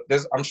so,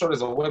 I'm sure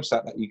there's a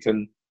website that you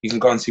can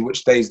go and see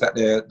which days that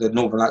the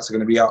Northern Lights are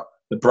going to be out,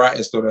 the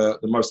brightest or the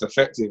most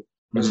effective.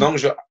 Mm-hmm. As long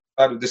as you're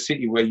out of the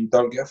city where you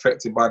don't get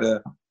affected by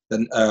the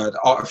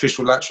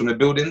artificial lights from the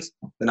buildings,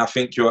 then I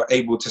think you're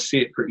able to see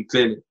it pretty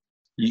clearly.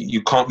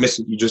 You can't miss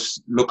it. You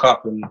just look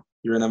up and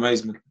you're in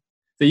amazement.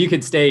 So you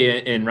could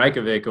stay in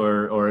Reykjavik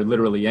or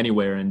literally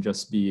anywhere and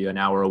just be an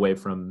hour away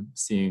from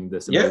seeing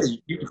this. Yeah,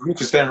 you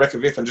could stay in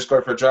Reykjavik and just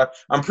go for a drive.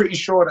 I'm pretty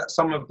sure that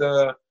some of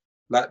the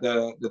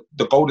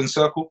Golden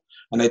Circle,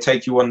 and they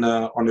take you on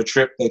the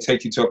trip. They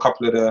take you to a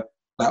couple of the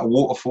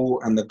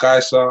waterfall and the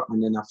geyser,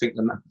 and then I think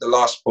the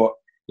last spot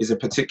is a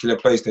particular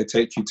place they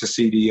take you to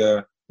see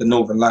the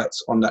Northern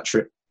Lights on that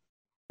trip.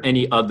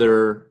 Any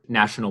other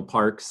national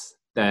parks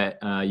that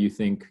you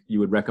think you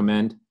would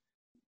recommend?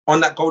 On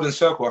that Golden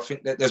Circle, I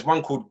think that there's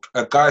one called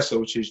Geyser,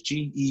 which is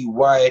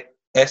Geysir.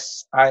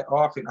 I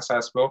think that's how I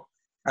spell.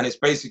 And it's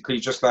basically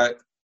just like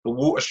the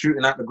water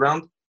shooting out the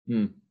ground.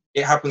 Mm.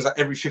 It happens like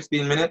every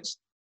 15 minutes.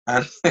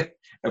 And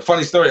a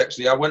funny story,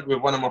 actually, I went with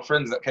one of my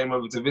friends that came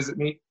over to visit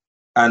me,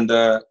 and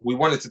we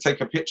wanted to take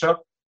a picture.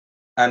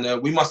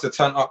 And we must have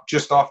turned up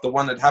just after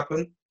one had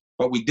happened,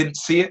 but we didn't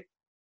see it.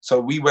 So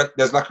we went,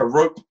 there's like a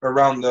rope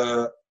around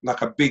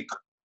like a big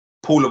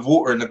pool of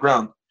water in the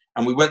ground.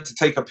 And we went to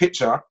take a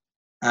picture.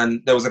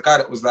 And there was a guy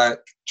that was like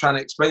trying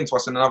to explain to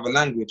us in another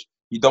language,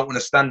 you don't want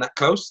to stand that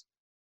close,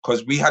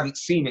 because we hadn't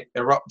seen it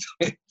erupt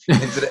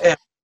into the air.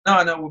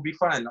 No, we'll be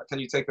fine. Like, can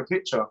you take a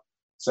picture?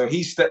 So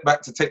he stepped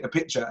back to take the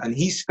picture, and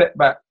he stepped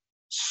back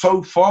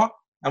so far,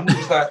 and we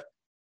was like, is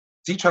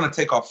he trying to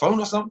take our phone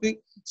or something?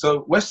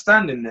 So we're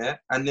standing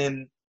there, and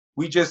then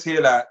we just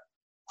hear like,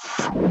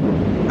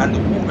 and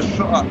the water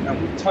shot up,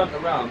 and we turned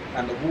around,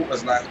 and the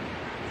water's like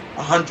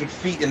 100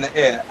 feet in the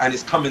air, and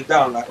it's coming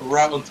down like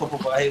right on top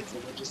of our heads,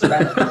 and we're just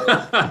standing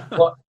there.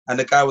 And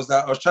the guy was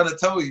like, I was trying to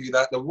tell you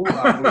that the water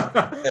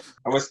was,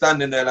 and we're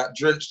standing there like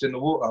drenched in the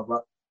water.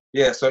 But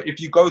yeah, so if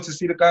you go to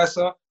see the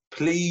geyser,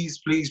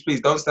 please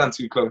don't stand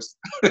too close.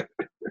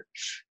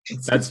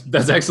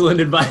 That's excellent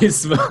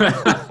advice.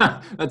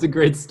 That's a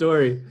great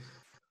story.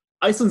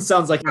 Iceland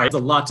sounds like it has a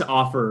lot to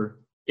offer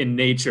in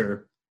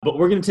nature, but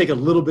we're going to take a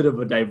little bit of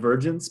a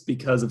divergence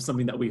because of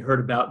something that we heard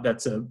about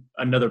that's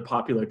another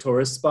popular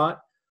tourist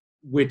spot,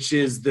 which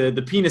is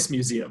the Penis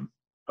Museum.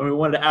 And we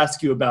wanted to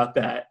ask you about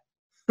that.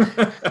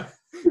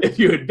 If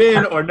you had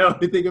been or know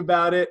anything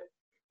about it.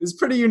 It's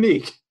pretty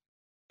unique.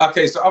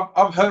 Okay, so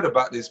I've heard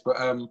about this, but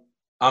I'm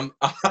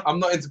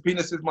not into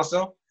penises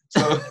myself,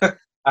 so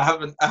I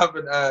haven't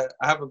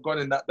gone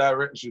in that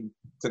direction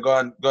to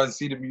go and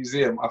see the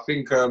museum. I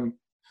think I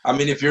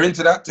mean, if you're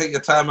into that, take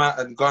your time out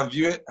and go and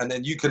view it, and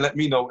then you can let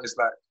me know what it's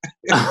like.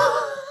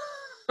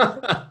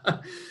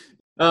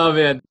 Oh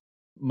man,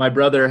 my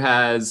brother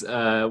has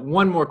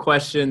one more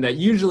question that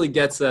usually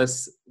gets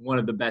us one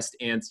of the best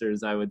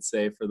answers, I would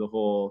say, for the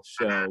whole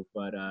show,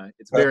 but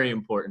it's very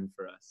important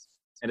for us,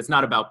 and it's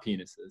not about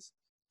penises.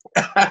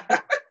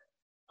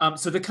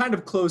 So to kind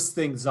of close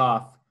things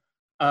off,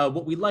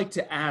 what we'd like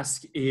to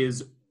ask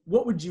is,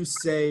 what would you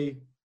say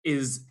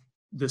is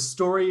the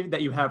story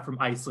that you have from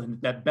Iceland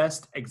that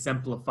best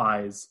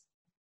exemplifies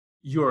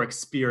your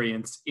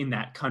experience in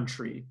that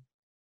country.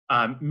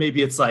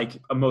 Maybe it's like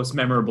a most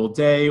memorable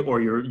day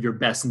or your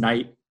best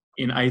night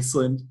in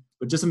Iceland,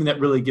 but just something that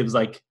really gives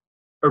like,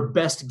 or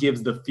best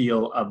gives the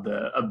feel of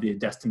the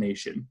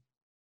destination.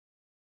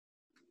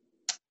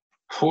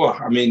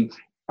 I mean,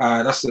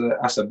 that's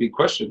a big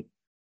question.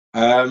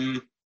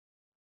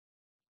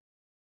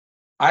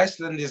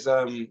 Iceland is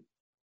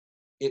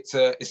it's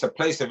a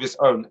place of its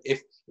own.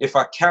 If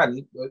I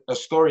can, a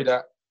story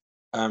that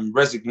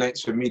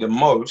resonates with me the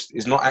most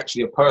is not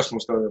actually a personal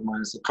story of mine.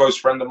 It's a close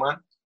friend of mine,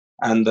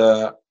 and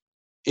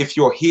if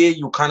you're here,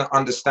 you kind of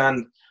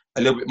understand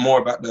a little bit more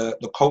about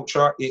the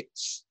culture.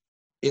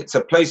 It's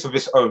a place of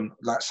its own.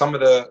 Like some of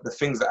the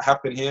things that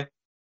happen here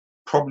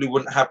probably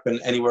wouldn't happen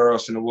anywhere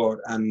else in the world.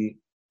 And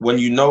when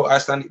you know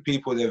Icelandic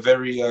people, they're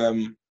very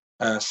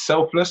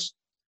selfless.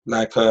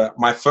 Like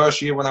my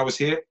first year when I was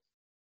here,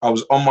 I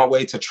was on my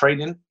way to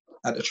training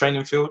at the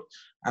training field,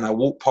 and I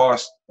walked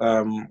past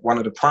one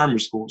of the primary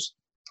schools.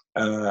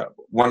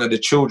 One of the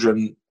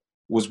children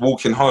was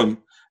walking home,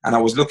 and I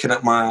was looking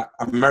at my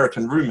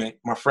American roommate,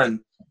 my friend,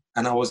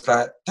 and I was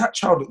like, that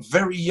child looked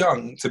very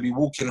young to be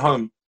walking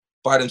home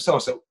by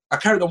themselves. So I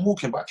carried on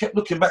walking, but I kept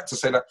looking back to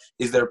say, like,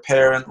 is there a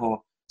parent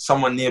or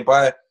someone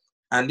nearby?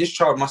 And this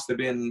child must have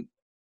been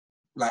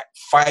like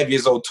 5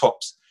 years old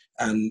tops.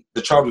 And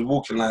the child was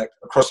walking like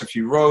across a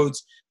few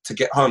roads to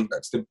get home.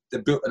 That's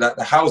the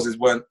houses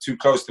weren't too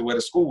close to where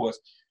the school was.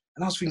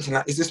 And I was thinking,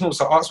 like, is this not?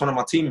 So I asked one of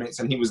my teammates,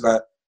 and he was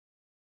like,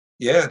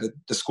 yeah,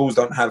 the schools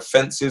don't have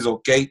fences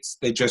or gates.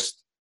 It's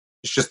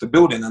just a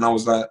building. And I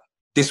was like,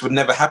 this would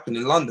never happen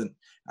in London.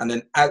 And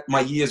then as my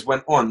years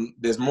went on,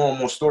 there's more and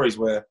more stories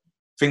where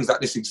things like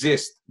this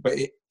exist. But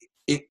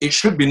it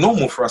should be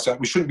normal for us. Like,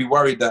 we shouldn't be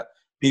worried that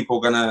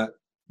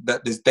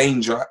that there's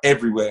danger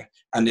everywhere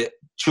and that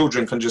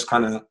children can just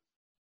kind of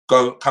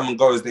come and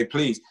go as they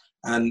please.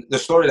 And the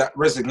story that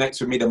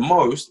resonates with me the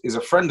most is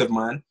a friend of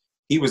mine.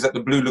 He was at the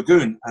Blue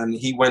Lagoon, and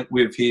he went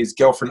with his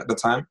girlfriend at the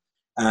time,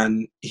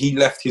 and he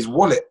left his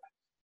wallet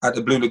at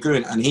the Blue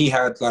Lagoon. And he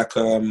had like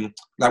when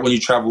you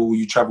travel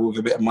with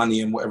a bit of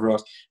money and whatever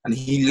else. And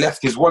he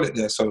left his wallet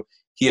there. So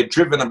he had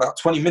driven about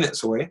 20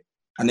 minutes away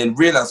and then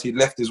realized he'd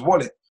left his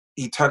wallet.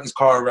 He turned his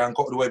car around,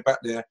 got all the way back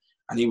there,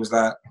 and he was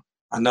like,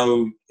 I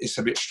know it's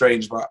a bit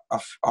strange, but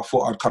I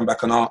thought I'd come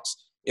back and ask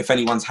if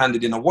anyone's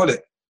handed in a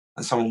wallet.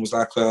 And someone was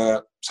like,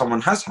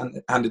 someone has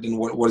handed in a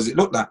wallet. What does it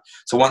look like?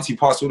 So once he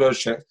passed all those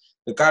checks,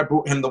 the guy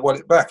brought him the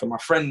wallet back. And my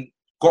friend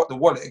got the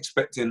wallet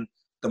expecting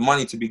the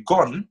money to be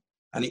gone.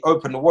 And he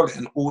opened the wallet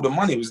and all the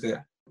money was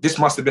there. This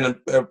must have been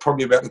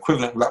probably about the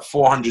equivalent of like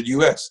 400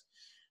 US.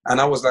 And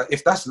I was like,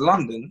 if that's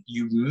London,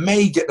 you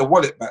may get the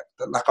wallet back,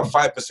 like a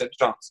 5%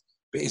 chance.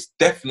 But it's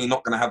definitely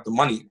not going to have the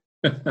money.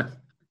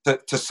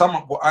 To sum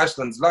up what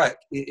Iceland's like,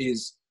 it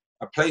is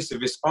a place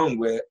of its own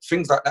where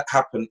things like that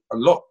happen a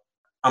lot.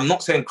 I'm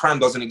not saying crime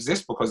doesn't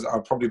exist, because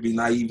I'll probably be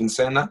naive in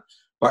saying that,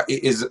 but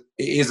it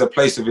is a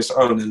place of its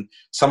own. And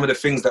some of the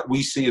things that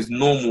we see as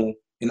normal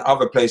in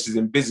other places,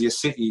 in busier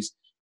cities,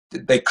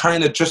 they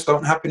kind of just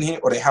don't happen here,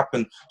 or they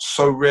happen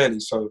so rarely.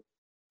 So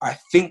I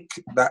think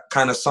that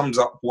kind of sums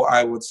up what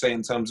I would say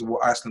in terms of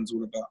what Iceland's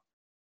all about.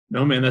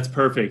 No, man, that's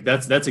perfect.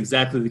 That's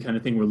exactly the kind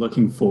of thing we're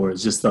looking for.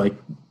 It's just like,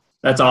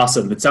 that's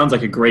awesome. It sounds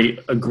like a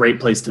great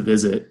place to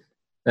visit.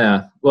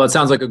 Yeah. Well, it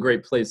sounds like a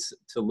great place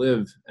to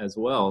live as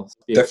well.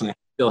 Definitely.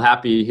 Still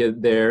happy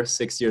there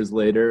 6 years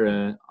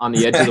later, on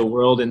the edge of the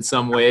world in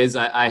some ways.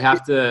 I'm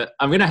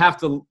going to have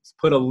to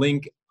put a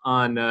link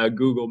on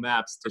Google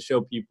Maps to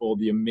show people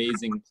the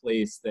amazing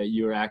place that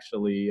you're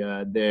actually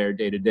there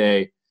day to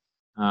day,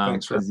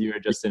 because you're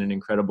just in an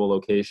incredible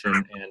location.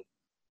 And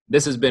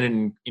this has been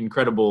an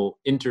incredible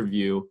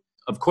interview.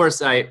 Of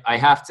course, I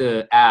have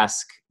to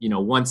ask,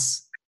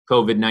 once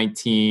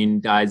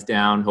COVID-19 dies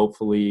down,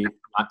 hopefully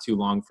not too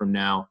long from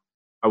now,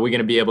 are we going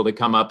to be able to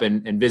come up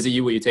and visit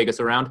you? Will you take us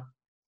around?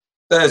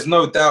 There's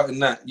no doubt in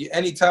that.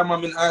 Anytime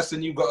I'm in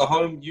Iceland, you've got a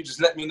home, you just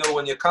let me know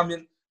when you're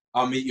coming.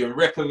 I'll meet you in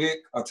Reykjavik.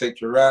 I'll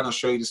take you around. I'll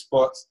show you the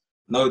spots.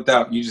 No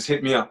doubt. You just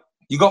hit me up.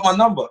 You got my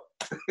number.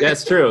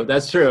 That's true.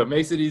 That's true. It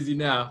makes it easy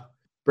now.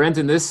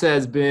 Brenton, this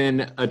has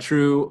been a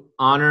true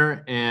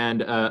honor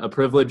and a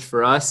privilege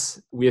for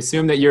us. We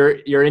assume that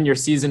you're in your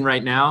season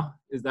right now.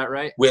 Is that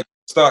right? We're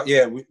start,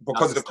 yeah.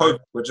 Because of the COVID,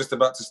 we're just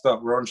about to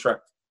start. We're on track.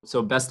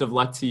 So best of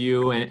luck to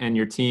you and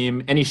your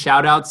team. Any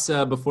shout outs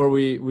before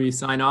we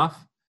sign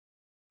off?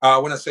 I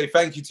want to say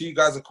thank you to you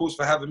guys, of course,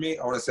 for having me.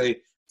 I want to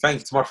say thank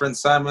you to my friend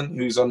Simon,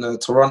 who's on the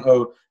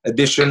Toronto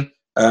edition,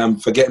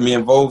 for getting me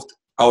involved.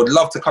 I would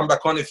love to come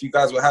back on if you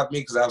guys will have me,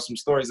 because I have some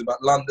stories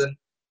about London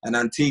and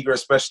Antigua,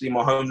 especially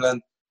my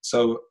homeland.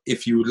 So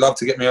if you would love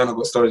to get me on, I've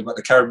got stories about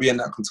the Caribbean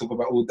that I can talk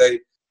about all day,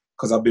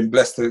 because I've been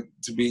blessed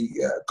to be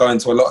going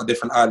to a lot of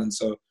different islands.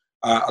 So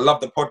I love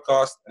the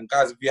podcast. And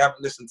guys, if you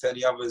haven't listened to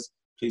any others,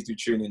 please do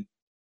tune in.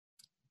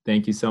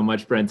 Thank you so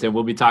much, Brenton.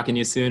 We'll be talking to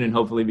you soon and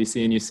hopefully be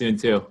seeing you soon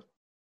too.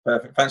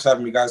 Perfect. Thanks for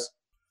having me, guys.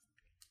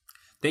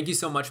 Thank you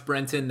so much,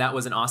 Brenton. That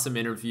was an awesome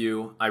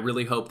interview. I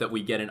really hope that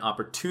we get an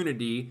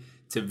opportunity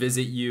to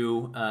visit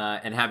you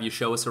and have you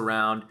show us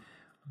around.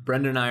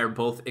 Brendan and I are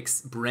both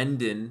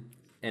Brendan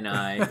and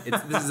I.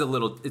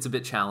 It's a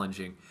bit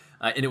challenging,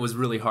 and it was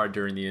really hard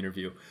during the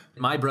interview.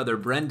 My brother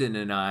Brendan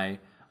and I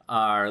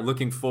are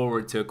looking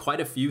forward to quite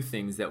a few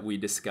things that we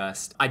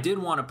discussed. I did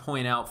want to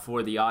point out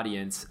for the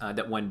audience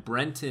that when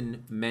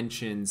Brenton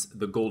mentions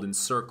the Golden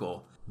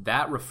Circle,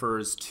 that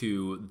refers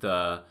to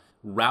the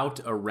route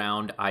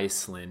around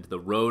Iceland, the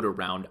road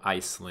around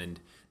Iceland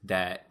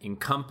that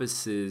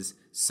encompasses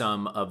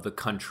some of the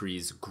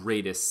country's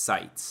greatest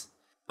sights.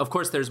 Of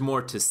course, there's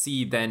more to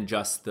see than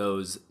just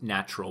those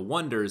natural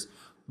wonders,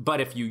 but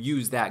if you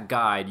use that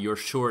guide, you're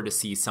sure to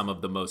see some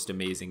of the most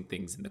amazing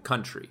things in the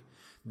country.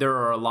 There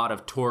are a lot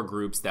of tour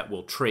groups that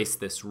will trace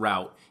this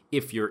route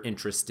if you're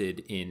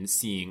interested in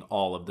seeing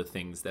all of the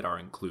things that are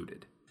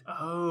included.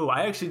 Oh,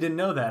 I actually didn't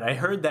know that. I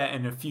heard that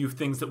in a few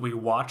things that we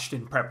watched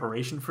in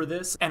preparation for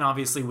this, and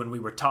obviously when we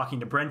were talking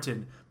to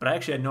Brenton, but I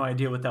actually had no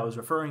idea what that was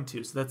referring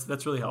to, so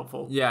that's really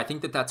helpful. Yeah, I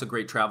think that's a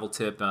great travel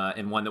tip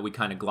and one that we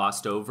kind of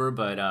glossed over,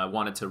 but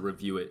wanted to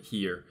review it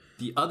here.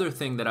 The other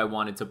thing that I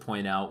wanted to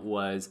point out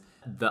was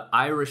the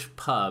Irish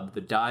pub,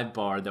 the dive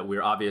bar that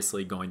we're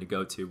obviously going to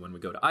go to when we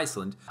go to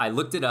Iceland. I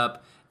looked it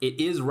up. It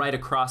is right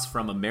across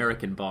from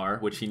American Bar,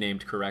 which he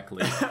named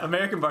correctly.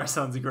 American Bar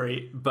sounds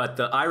great. But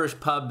the Irish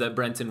pub that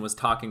Brenton was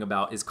talking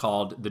about is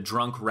called the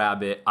Drunk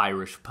Rabbit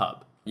Irish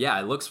Pub. Yeah,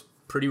 it looks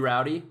pretty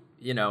rowdy.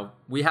 You know,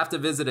 we have to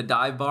visit a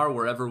dive bar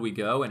wherever we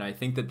go, and I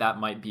think that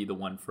might be the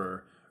one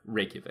for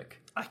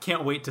Reykjavik. I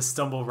can't wait to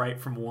stumble right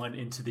from one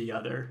into the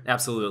other.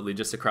 Absolutely.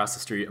 Just across the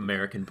street,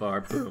 American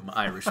Bar, boom,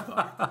 Irish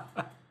Bar.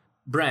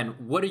 Bren,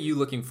 what are you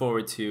looking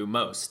forward to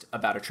most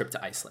about a trip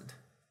to Iceland?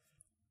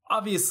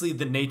 Obviously,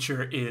 the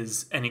nature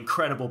is an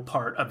incredible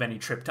part of any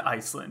trip to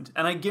Iceland,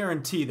 and I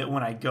guarantee that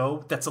when I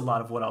go, that's a lot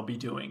of what I'll be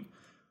doing.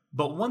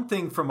 But one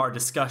thing from our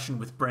discussion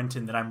with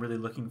Brenton that I'm really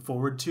looking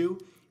forward to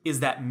is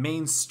that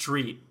main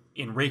street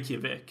in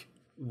Reykjavik,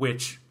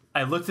 which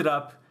I looked it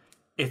up.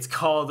 It's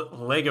called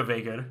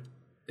Laugavegur.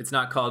 It's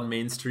not called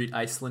Main Street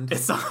Iceland?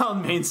 It's not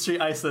called Main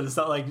Street Iceland. It's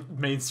not like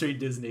Main Street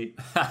Disney.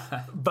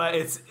 But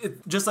it's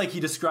just like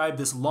he described,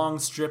 this long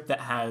strip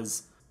that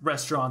has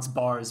restaurants,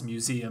 bars,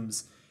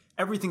 museums.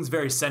 Everything's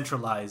very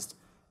centralized.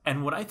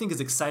 And what I think is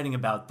exciting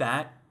about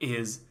that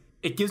is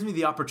it gives me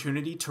the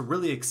opportunity to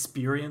really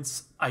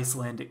experience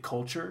Icelandic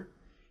culture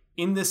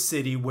in this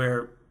city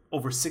where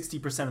over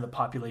 60% of the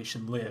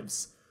population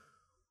lives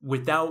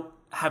without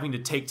having to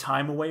take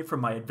time away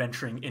from my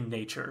adventuring in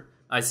nature.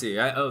 I see.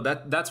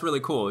 That's really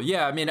cool.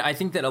 Yeah, I mean, I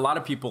think that a lot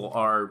of people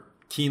are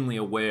keenly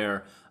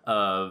aware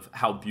of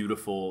how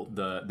beautiful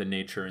the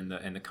nature in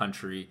the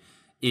country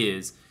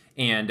is.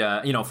 And,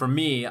 for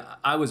me,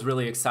 I was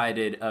really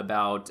excited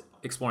about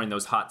exploring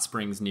those hot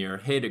springs near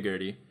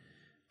Heiðargötu,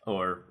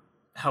 or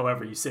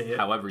however you say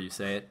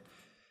it.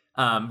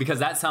 Because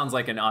that sounds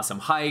like an awesome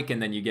hike, and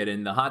then you get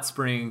in the hot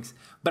springs.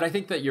 But I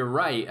think that you're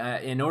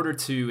right. In order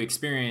to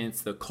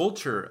experience the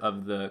culture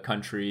of the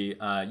country,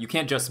 you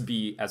can't just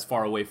be as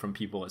far away from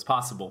people as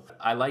possible.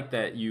 I like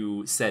that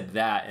you said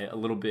that, a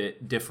little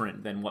bit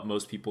different than what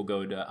most people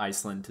go to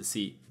Iceland to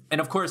see. And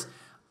of course,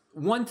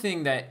 one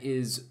thing that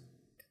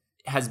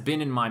has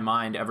been in my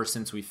mind ever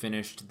since we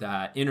finished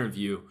that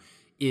interview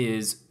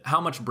is how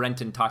much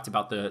Brenton talked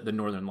about the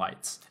Northern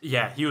Lights.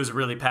 Yeah, he was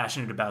really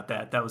passionate about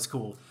that. That was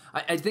cool.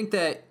 I think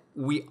that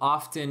we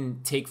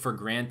often take for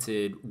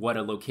granted what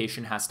a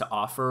location has to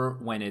offer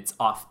when it's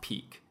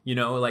off-peak. You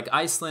know, like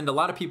Iceland, a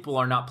lot of people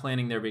are not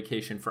planning their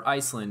vacation for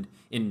Iceland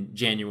in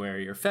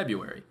January or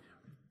February.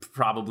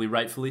 Probably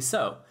rightfully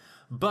so.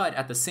 But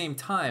at the same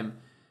time,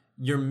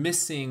 you're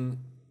missing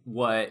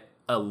what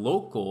a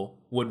local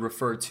would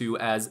refer to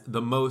as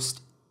the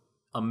most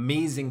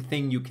amazing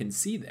thing you can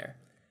see there.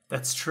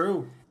 That's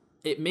true.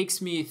 It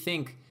makes me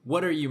think,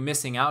 what are you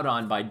missing out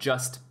on by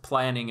just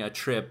planning a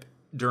trip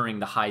during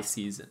the high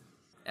season?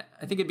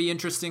 I think it'd be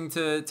interesting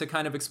to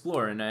kind of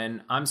explore,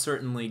 and I'm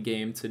certainly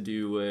game to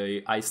do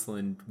a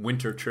Iceland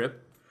winter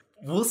trip.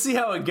 We'll see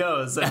how it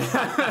goes.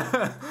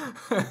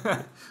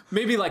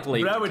 Maybe like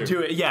late winter. I would do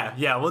it.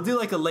 Yeah. We'll do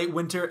like a late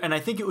winter, and I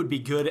think it would be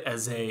good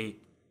as a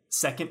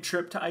second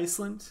trip to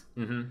Iceland.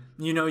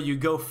 Mm-hmm. You know, you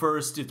go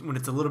first when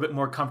it's a little bit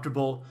more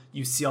comfortable.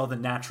 You see all the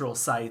natural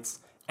sights,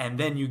 and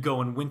then you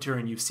go in winter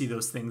and you see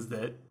those things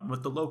that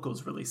what the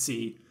locals really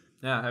see.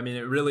 Yeah, I mean,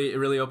 it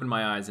really opened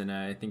my eyes, and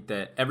I think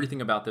that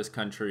everything about this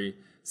country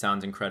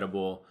sounds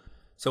incredible.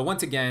 So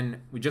once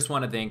again, we just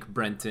want to thank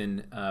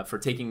Brenton for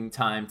taking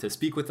time to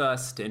speak with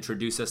us, to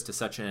introduce us to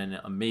such an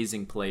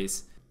amazing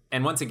place.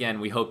 And once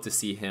again, we hope to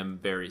see him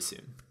very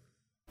soon.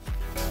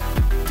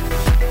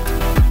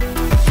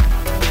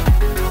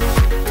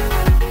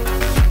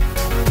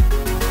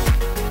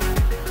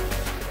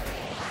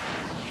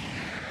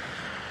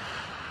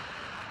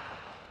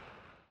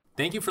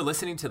 Thank you for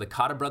listening to the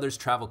Cotta Brothers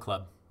Travel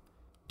Club.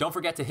 Don't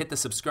forget to hit the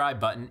subscribe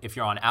button if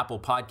you're on Apple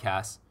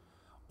Podcasts,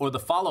 or the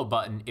follow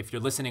button if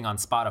you're listening on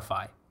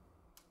Spotify.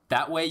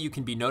 That way you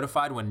can be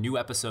notified when new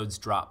episodes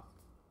drop.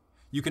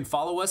 You can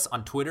follow us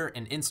on Twitter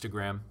and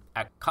Instagram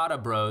at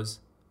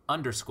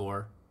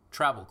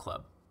CottaBros_Travel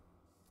Club.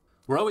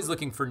 We're always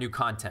looking for new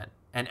content,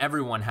 and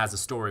everyone has a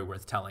story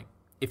worth telling.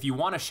 If you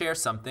want to share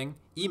something,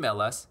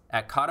 email us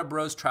at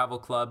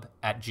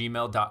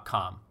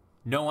katabrostravelclub@gmail.com.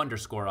 No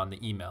underscore on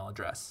the email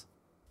address.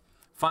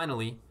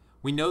 Finally,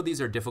 we know these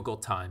are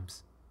difficult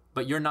times,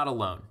 but you're not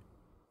alone.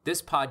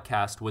 This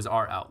podcast was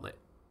our outlet,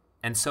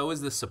 and so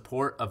is the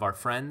support of our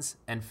friends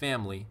and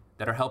family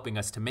that are helping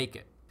us to make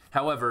it.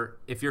 However,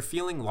 if you're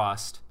feeling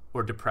lost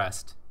or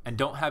depressed and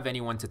don't have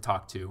anyone to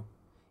talk to,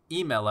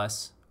 email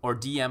us or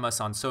DM us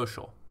on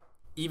social.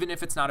 Even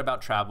if it's not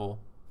about travel,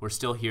 we're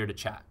still here to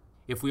chat.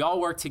 If we all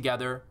work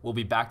together, we'll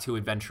be back to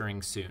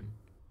adventuring soon.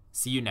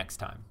 See you next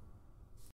time.